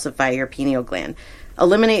decalcify your pineal gland.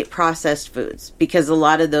 Eliminate processed foods, because a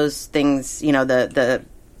lot of those things, you know, the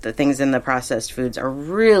things in the processed foods are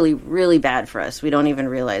really, really bad for us. We don't even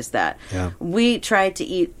realize that. Yeah. We try to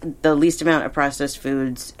eat the least amount of processed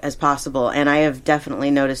foods as possible, and I have definitely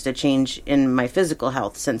noticed a change in my physical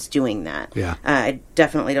health since doing that. Yeah. I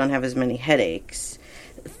definitely don't have as many headaches.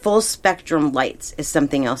 Full spectrum lights is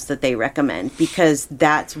something else that they recommend, because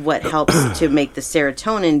that's what helps to make the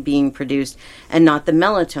serotonin being produced and not the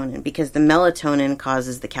melatonin, because the melatonin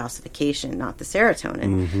causes the calcification, not the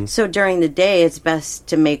serotonin. Mm-hmm. So during the day, it's best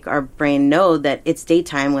to make our brain know that it's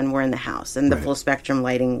daytime when we're in the house, and the full spectrum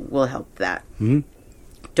lighting will help that. Mm-hmm.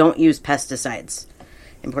 Don't use pesticides.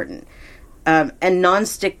 Important. And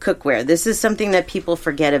nonstick cookware. This is something that people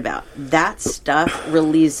forget about. That stuff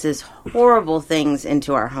releases horrible things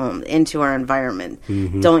into our home, into our environment.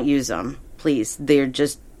 Mm-hmm. Don't use them, please. They're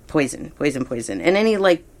just poison. And any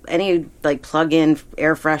plug-in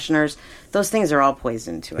air fresheners, those things are all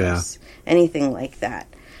poison to us. Anything like that.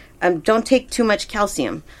 Don't take too much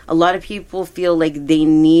calcium. A lot of people feel like they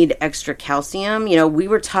need extra calcium. You know, we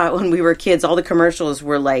were taught when we were kids, all the commercials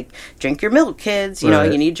were like, drink your milk, kids. You know,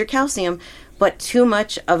 you need your calcium. But too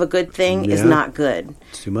much of a good thing is not good.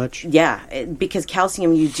 It's too much? Yeah, because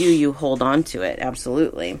calcium, you hold on to it.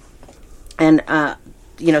 Absolutely. And,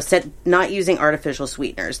 not using artificial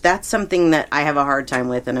sweeteners. That's something that I have a hard time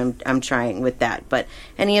with, and I'm trying with that. But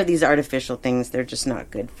any of these artificial things, they're just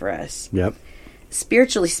not good for us. Yep.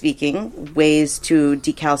 Spiritually speaking, ways to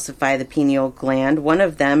decalcify the pineal gland, one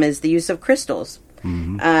of them is the use of crystals.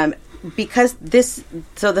 Mm-hmm. Because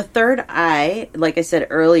the third eye, like I said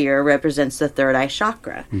earlier, represents the third eye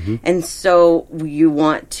chakra. Mm-hmm. And so you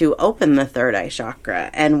want to open the third eye chakra.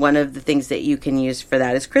 And one of the things that you can use for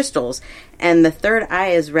that is crystals. And the third eye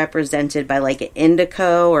is represented by like an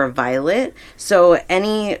indigo or a violet. So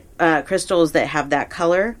any crystals that have that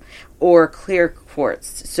color, or clear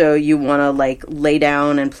quartz. So you want to like lay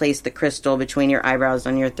down and place the crystal between your eyebrows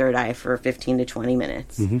on your third eye for 15 to 20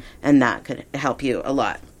 minutes. Mm-hmm. And that could help you a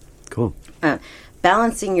lot. Cool.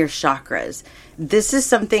 Balancing your chakras. This is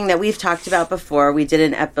something that we've talked about before. We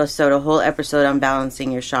did a whole episode on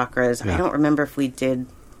balancing your chakras. Yeah. I don't remember if we did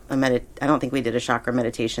I don't think we did a chakra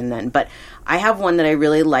meditation then, but I have one that I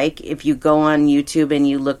really like. If you go on YouTube and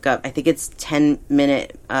you look up, I think it's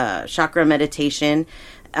 10-minute chakra meditation.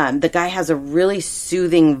 The guy has a really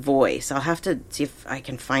soothing voice. I'll have to see if I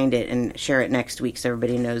can find it and share it next week so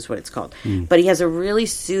everybody knows what it's called. But he has a really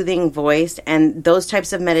soothing voice, and those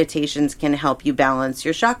types of meditations can help you balance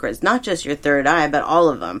your chakras. Not just your third eye, but all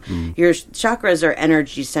of them. Your chakras are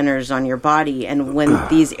energy centers on your body, and when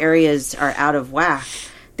these areas are out of whack,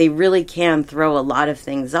 they really can throw a lot of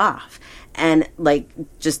things off. And like,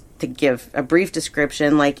 just to give a brief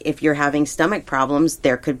description, like if you're having stomach problems,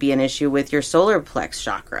 there could be an issue with your solar plex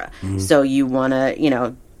chakra. So you want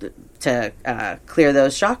to, clear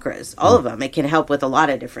those chakras, all of them. It can help with a lot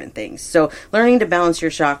of different things. So learning to balance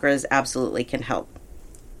your chakras absolutely can help.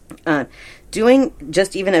 Doing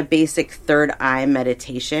just even a basic third eye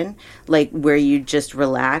meditation, like where you just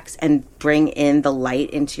relax and bring in the light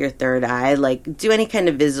into your third eye, like do any kind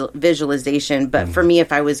of visualization. But for me,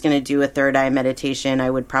 if I was going to do a third eye meditation, I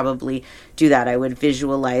would probably do that. I would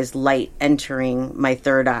visualize light entering my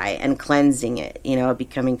third eye and cleansing it,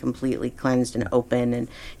 becoming completely cleansed and open, and,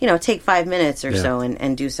 take 5 minutes or so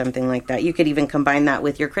and do something like that. You could even combine that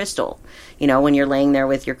with your crystal. When you're laying there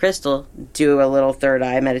with your crystal, do a little third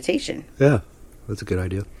eye meditation. Yeah, that's a good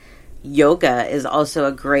idea. Yoga is also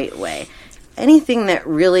a great way. Anything that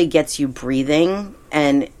really gets you breathing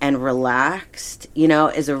and relaxed,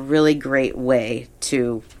 is a really great way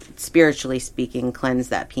to, spiritually speaking, cleanse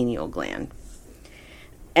that pineal gland.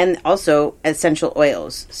 And also essential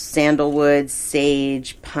oils, sandalwood,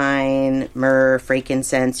 sage, pine, myrrh,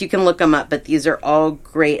 frankincense. You can look them up, but these are all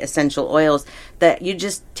great essential oils that you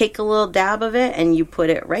just take a little dab of it and you put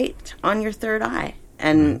it right on your third eye.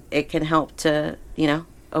 And it can help to,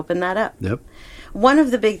 open that up. Yep. One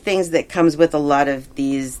of the big things that comes with a lot of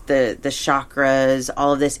these, the chakras,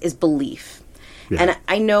 all of this, is belief. Yeah. And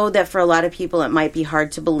I know that for a lot of people, it might be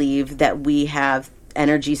hard to believe that we have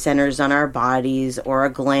energy centers on our bodies or a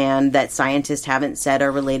gland that scientists haven't said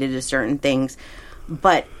are related to certain things.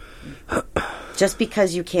 But just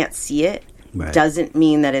because you can't see it doesn't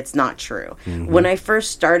mean that it's not true. Mm-hmm. When I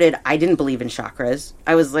first started, I didn't believe in chakras.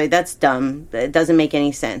 I was like, that's dumb. It doesn't make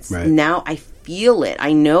any sense. Right. Now I feel it.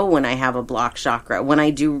 I know when I have a blocked chakra. When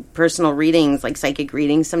I do personal readings, like psychic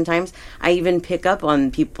readings sometimes, I even pick up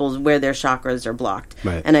on people's where their chakras are blocked.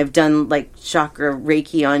 Right. And I've done like chakra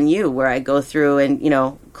Reiki on you where I go through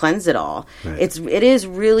and, cleanse it all. Right. It is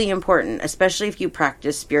really important, especially if you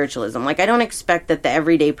practice spiritualism. Like I don't expect that the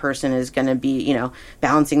everyday person is going to be,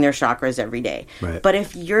 balancing their chakras every day. Right. But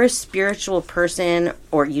if you're a spiritual person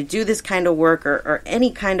or you do this kind of work or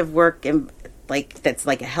any kind of work that's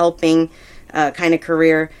like a helping kind of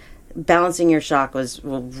career, balancing your chakras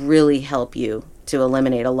will really help you to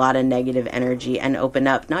eliminate a lot of negative energy and open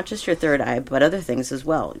up not just your third eye, but other things as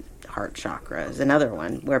well. Heart chakra is another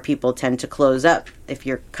one where people tend to close up. If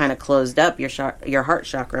you're kind of closed up, your heart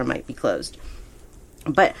chakra might be closed.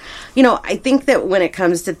 But, I think that when it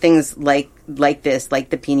comes to things like this, like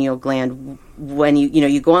the pineal gland, when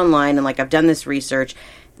you go online and like I've done this research,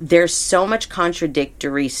 there's so much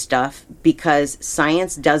contradictory stuff because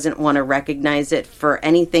science doesn't want to recognize it for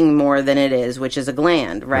anything more than it is, which is a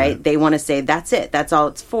gland, right? They want to say, that's it. That's all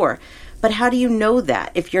it's for. But how do you know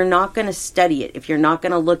that? If you're not going to study it, if you're not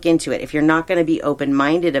going to look into it, if you're not going to be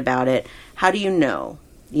open-minded about it, how do you know?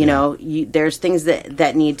 There's things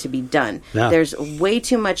that need to be done. Yeah. There's way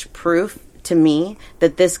too much proof to me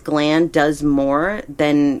that this gland does more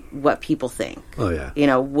than what people think. Oh,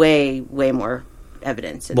 yeah. Way, way more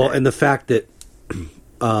evidence. And the fact that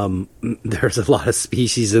there's a lot of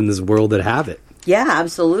species in this world that have it. Yeah,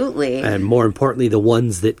 absolutely. And more importantly, the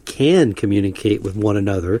ones that can communicate with one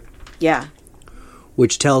another. Yeah.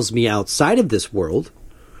 Which tells me outside of this world,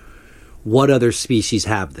 what other species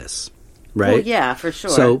have this, right? Well, yeah, for sure.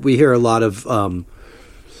 So we hear a lot of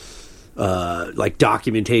like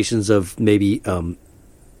documentations of maybe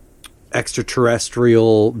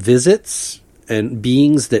extraterrestrial visits and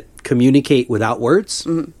beings that communicate without words.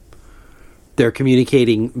 Mm-hmm. They're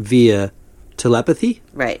communicating via telepathy,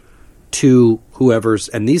 right? To whoever's,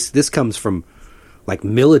 and this comes from like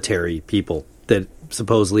military people that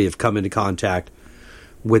supposedly have come into contact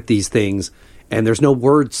with these things, and there's no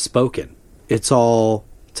words spoken. It's all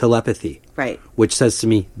telepathy, right? Which says to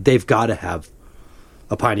me they've got to have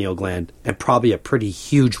a pineal gland, and probably a pretty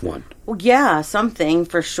huge one. Well, yeah, something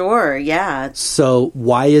for sure. Yeah. So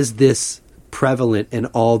why is this prevalent in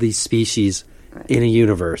all these species in a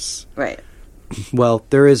universe? Right. Well,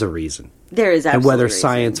 there is a reason. There is absolutely and whether a reason.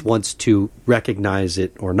 Science wants to recognize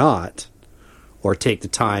it or not, or take the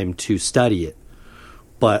time to study it.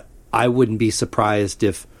 But I wouldn't be surprised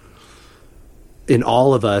if in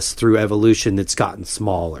all of us through evolution it's gotten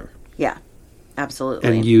smaller. Yeah, absolutely.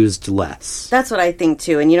 And used less. That's what I think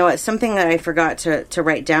too. And you know what, something that I forgot to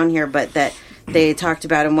write down here, but that they talked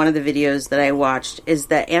about in one of the videos that I watched, is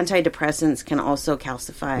that antidepressants can also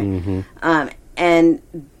calcify. Mm-hmm. And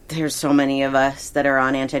there's so many of us that are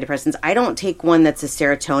on antidepressants. I don't take one that's a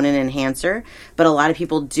serotonin enhancer, but a lot of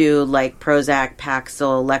people do, like Prozac,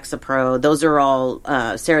 Paxil, Lexapro. Those are all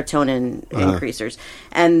serotonin increasers.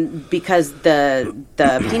 And because the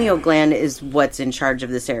pineal gland is what's in charge of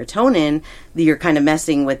the serotonin, you're kind of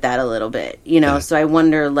messing with that a little bit, you know? Yeah. So I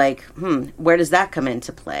wonder, like, where does that come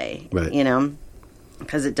into play? Right. You know?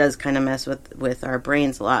 because it does kind of mess with our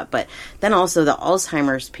brains a lot. But then also the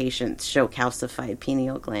Alzheimer's patients show calcified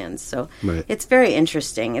pineal glands. So it's very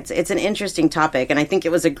interesting. It's an interesting topic. And I think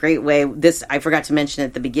it was a great way. I forgot to mention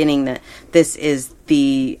at the beginning that this is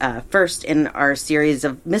the first in our series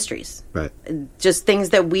of mysteries. Right. Just things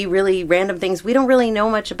that random things we don't really know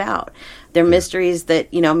much about. They're mysteries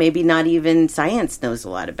that, maybe not even science knows a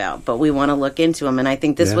lot about, but we want to look into them. And I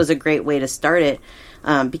think this was a great way to start it.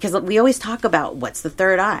 Because we always talk about what's the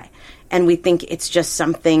third eye, and we think it's just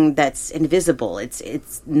something that's invisible.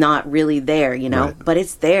 It's not really there, but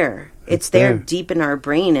it's there. It's there deep in our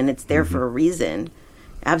brain, and it's there for a reason.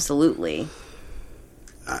 Absolutely.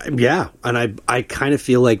 Yeah, and I kind of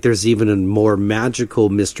feel like there's even a more magical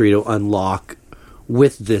mystery to unlock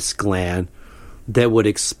with this gland that would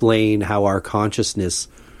explain how our consciousness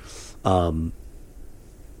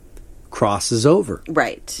crosses over.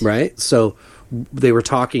 Right? So they were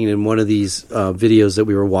talking in one of these videos that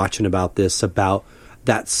we were watching about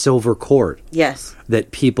that silver cord. Yes.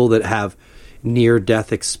 That people that have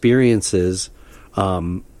near-death experiences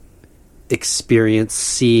experience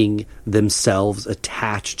seeing themselves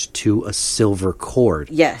attached to a silver cord.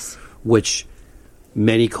 Yes. Which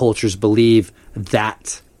many cultures believe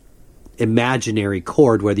that imaginary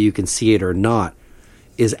cord, whether you can see it or not,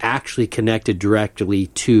 is actually connected directly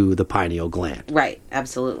to the pineal gland. Right,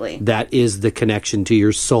 absolutely. That is the connection to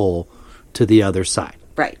your soul to the other side.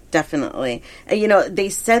 Right, definitely. They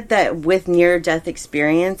said that with near-death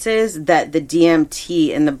experiences that the DMT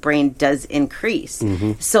in the brain does increase.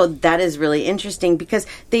 Mm-hmm. So that is really interesting because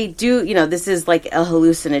they do, this is like a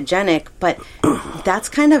hallucinogenic, but that's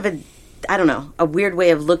kind of a weird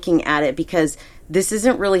way of looking at it because this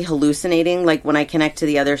isn't really hallucinating. Like when I connect to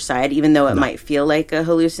the other side, even though it might feel like a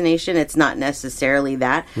hallucination, it's not necessarily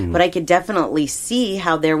that. Mm-hmm. But I could definitely see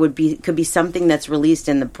how there could be something that's released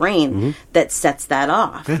in the brain that sets that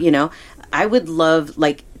off. Yeah. I would love,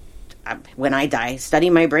 when I die, study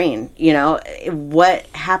my brain, what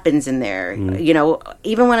happens in there,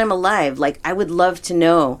 even when I'm alive, I would love to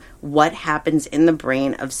know what happens in the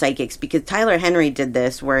brain of psychics, because Tyler Henry did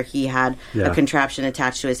this where he had a contraption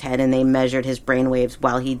attached to his head and they measured his brain waves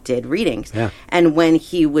while he did readings. Yeah. And when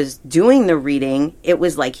he was doing the reading, it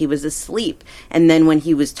was like he was asleep. And then when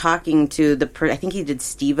he was talking to I think he did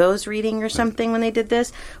Steve-O's reading or something when they did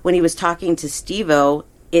this, when he was talking to Steve-O,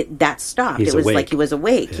 that stopped. He's it was awake. Like he was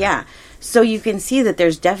awake. Yeah. So you can see that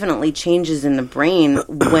there's definitely changes in the brain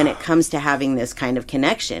when it comes to having this kind of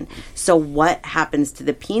connection. So what happens to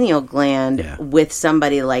the pineal gland with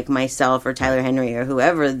somebody like myself or Tyler Henry or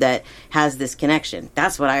whoever that has this connection?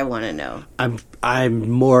 That's what I want to know. I'm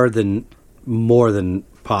more than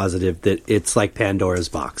positive that it's like Pandora's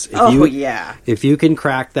box. If you can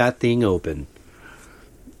crack that thing open,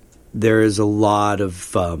 there is a lot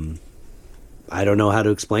of I don't know how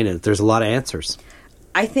to explain it. There's a lot of answers.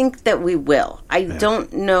 I think that we will. I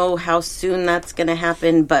don't know how soon that's going to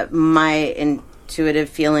happen, but my intuitive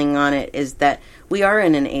feeling on it is that we are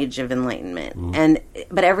in an age of enlightenment,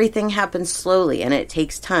 but everything happens slowly and it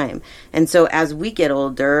takes time. And so as we get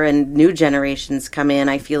older and new generations come in,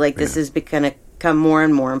 I feel like this is going to become more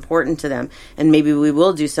and more important to them, and maybe we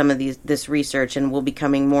will do some of this research and we'll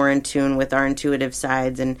becoming more in tune with our intuitive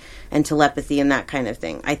sides and telepathy and that kind of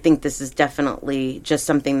thing. I think this is definitely just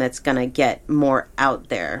something that's going to get more out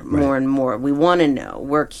there, more and more. We want to know.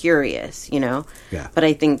 We're curious, but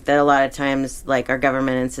I think that a lot of times, like our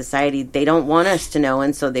government and society, they don't want us to know,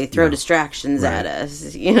 and so they throw distractions at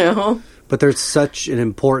us, But there's such an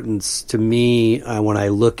importance to me when I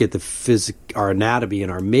look at our anatomy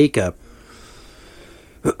and our makeup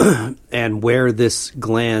and where this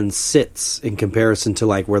gland sits in comparison to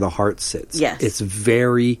where the heart sits. Yes. It's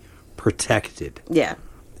very protected. Yeah.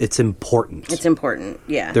 It's important. It's important,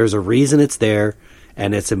 yeah. There's a reason it's there,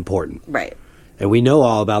 and it's important. Right. And we know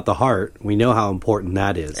all about the heart. We know how important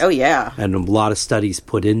that is. Oh, yeah. And a lot of studies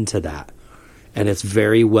put into that. And it's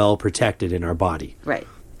very well protected in our body. Right.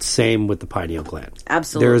 Same with the pineal gland.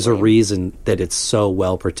 Absolutely. There's a reason that it's so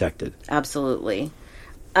well protected. Absolutely.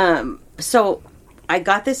 So I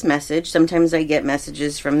got this message. Sometimes I get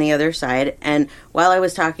messages from the other side. And while I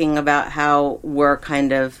was talking about how we're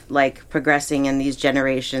kind of progressing in these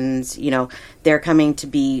generations, they're coming to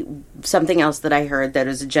be something else that I heard that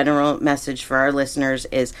is a general message for our listeners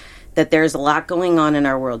is that there's a lot going on in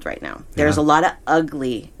our world right now. There's a lot of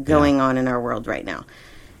ugly going on in our world right now.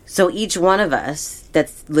 So each one of us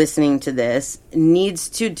that's listening to this needs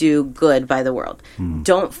to do good by the world.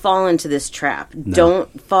 Don't fall into this trap. No.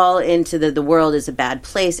 Don't fall into the world is a bad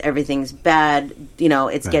place. Everything's bad.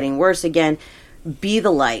 It's getting worse again. Be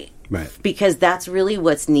the light. Right. Because that's really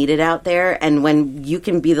what's needed out there. And when you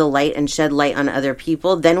can be the light and shed light on other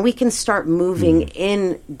people, then we can start moving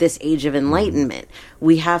in this age of enlightenment.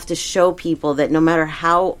 We have to show people that no matter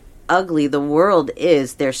how ugly the world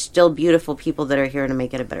is, there's still beautiful people that are here to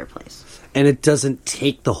make it a better place. And it doesn't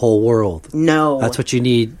take the whole world. No. That's what you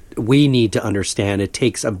need. We need to understand. It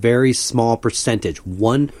takes a very small percentage,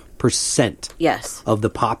 1% Yes. of the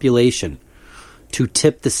population, to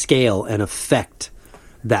tip the scale and affect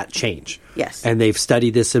that change. Yes. And they've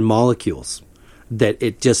studied this in molecules, that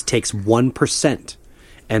it just takes 1%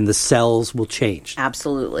 and the cells will change.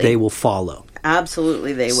 Absolutely. They will follow.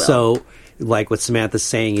 Absolutely they will. So, like what Samantha's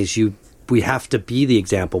saying is we have to be the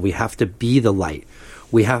example. We have to be the light.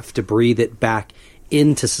 We have to breathe it back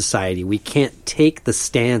into society. We can't take the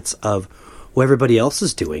stance of, well, everybody else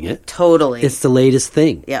is doing it. Totally. It's the latest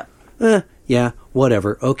thing. Yep. Yeah,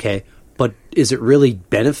 whatever. Okay. But is it really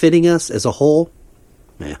benefiting us as a whole?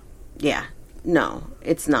 Yeah. Yeah. No,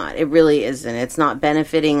 it's not. It really isn't. It's not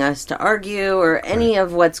benefiting us to argue or any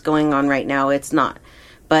of what's going on right now. It's not.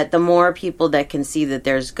 But the more people that can see that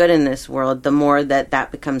there's good in this world, the more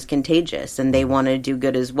that becomes contagious and they want to do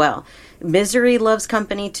good as well. Misery loves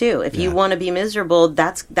company too. If you want to be miserable,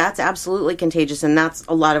 that's absolutely contagious, and that's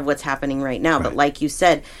a lot of what's happening right now. Right. But like you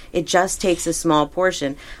said, it just takes a small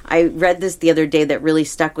portion. I read this the other day that really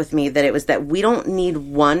stuck with me, that it was that we don't need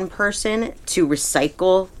one person to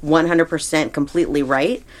recycle 100% completely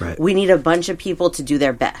right. We need a bunch of people to do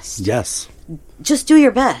their best. Yes. Just do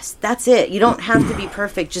your best. That's it. You don't have to be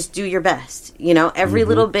perfect. Just do your best. You know, every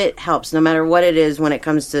little bit helps, no matter what it is when it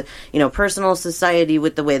comes to, you know, personal society,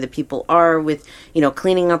 with the way that people are, with, you know,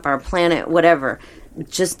 cleaning up our planet, whatever.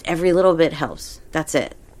 Just every little bit helps. That's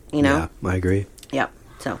it. You know? Yeah, I agree. Yep.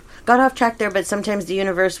 So, got off track there, but sometimes the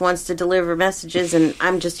universe wants to deliver messages, and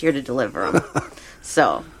I'm just here to deliver them.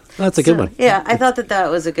 So... That's a good one. Yeah, I thought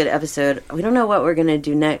that was a good episode. We don't know what we're going to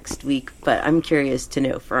do next week, but I'm curious to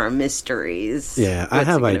know for our mysteries. Yeah, I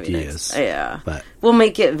have ideas. Yeah. But we'll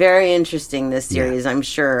make it very interesting, this series. I'm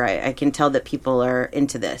sure. I can tell that people are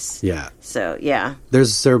into this. Yeah. So, yeah.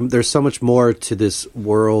 There's so much more to this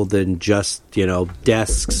world than just, you know,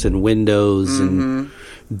 desks and windows and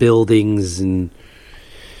buildings and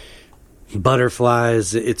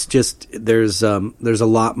butterflies. It's just there's a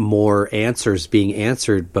lot more answers being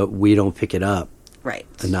answered, but we don't pick it up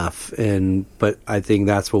enough. But I think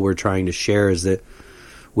that's what we're trying to share, is that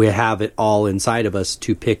we have it all inside of us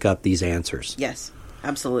to pick up these answers. Yes,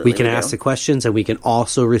 absolutely. We can ask the questions, and we can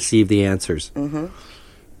also receive the answers.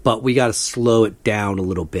 But we got to slow it down a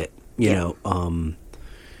little bit. You know.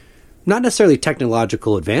 Not necessarily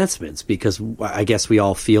technological advancements, because I guess we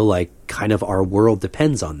all feel like kind of our world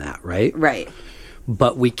depends on that, right? Right.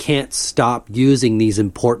 But we can't stop using these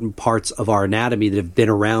important parts of our anatomy that have been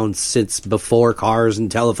around since before cars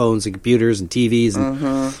and telephones and computers and TVs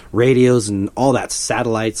and radios and all that,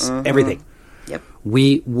 satellites, everything. Yep.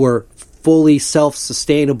 We were fully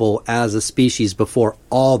self-sustainable as a species before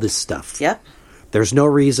all this stuff. Yep. There's no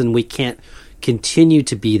reason we can't continue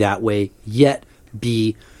to be that way, yet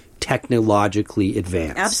be technologically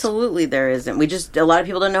advanced. Absolutely there isn't. A lot of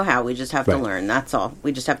people don't know how. We just have to learn. That's all.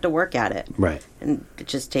 We just have to work at it. Right. And it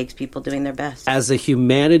just takes people doing their best. As a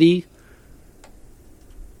humanity,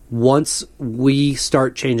 once we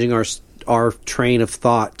start changing our train of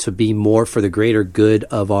thought to be more for the greater good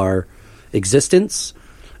of our existence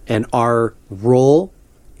and our role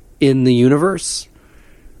in the universe,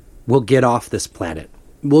 we'll get off this planet.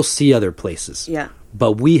 We'll see other places. Yeah.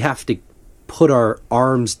 But we have to put our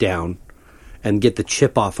arms down and get the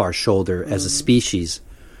chip off our shoulder as a species,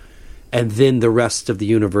 and then the rest of the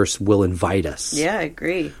universe will invite us. Yeah, I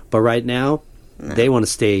agree. But right now, they want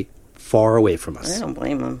to stay far away from us. I don't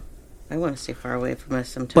blame them. I want to stay far away from us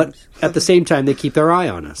sometimes. But at the same time, they keep their eye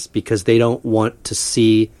on us because they don't want to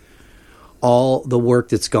see all the work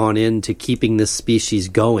that's gone into keeping this species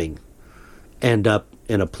going end up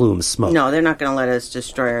in a plume of smoke. No, they're not going to let us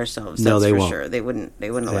destroy ourselves. No, they for won't. Sure. They wouldn't.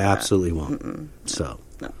 They wouldn't. They allow absolutely that. won't. So,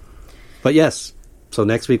 but yes. So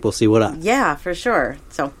next week we'll see what up. Yeah, for sure.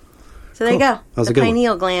 So there you go. That was the a good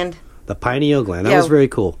pineal gland. The pineal gland. That was very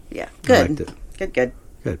cool. Yeah. Good. I liked it.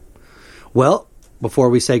 Good. Well, before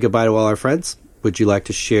we say goodbye to all our friends, would you like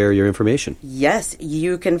to share your information? Yes,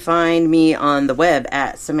 you can find me on the web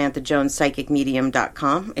at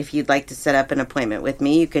SamanthaJonesPsychicMedium.com. If you'd like to set up an appointment with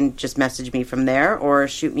me, you can just message me from there or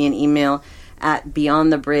shoot me an email at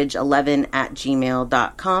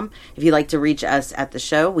beyondthebridge11@gmail.com. If you'd like to reach us at the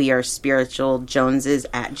show, we are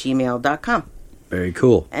spiritualjoneses@gmail.com. Very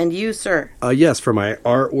cool. And you, sir? Yes, for my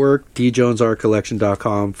artwork,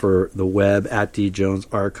 djonesartcollection.com for the web, at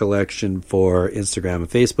djonesartcollection for Instagram and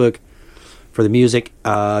Facebook. For the music,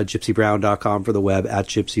 gypsybrown.com for the web, at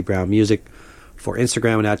Gypsy Brown Music for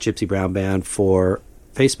Instagram, and at Gypsy Brown Band for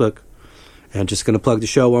Facebook. And just going to plug the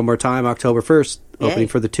show one more time, October 1st, opening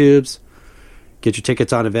for the Tubes. Get your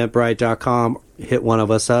tickets on eventbrite.com. Hit one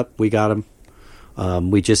of us up. We got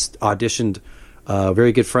them. We just auditioned a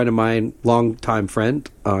very good friend of mine, longtime friend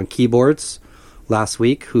on keyboards last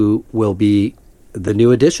week, who will be the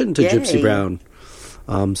new addition to Gypsy Brown.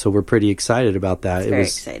 So we're pretty excited about that. Very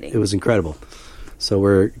exciting. It was incredible. So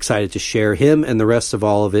we're excited to share him and the rest of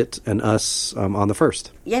all of it and us on the 1st.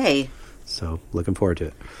 Yay. So looking forward to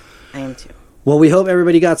it. I am too. Well, we hope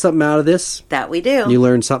everybody got something out of this. That we do. You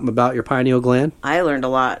learned something about your pineal gland. I learned a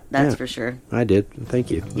lot, that's for sure. I did.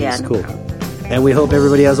 Thank you. Yeah, That's no cool. problem. And we hope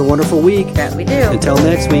everybody has a wonderful week. That we do. Until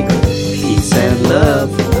next week, peace and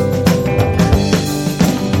love.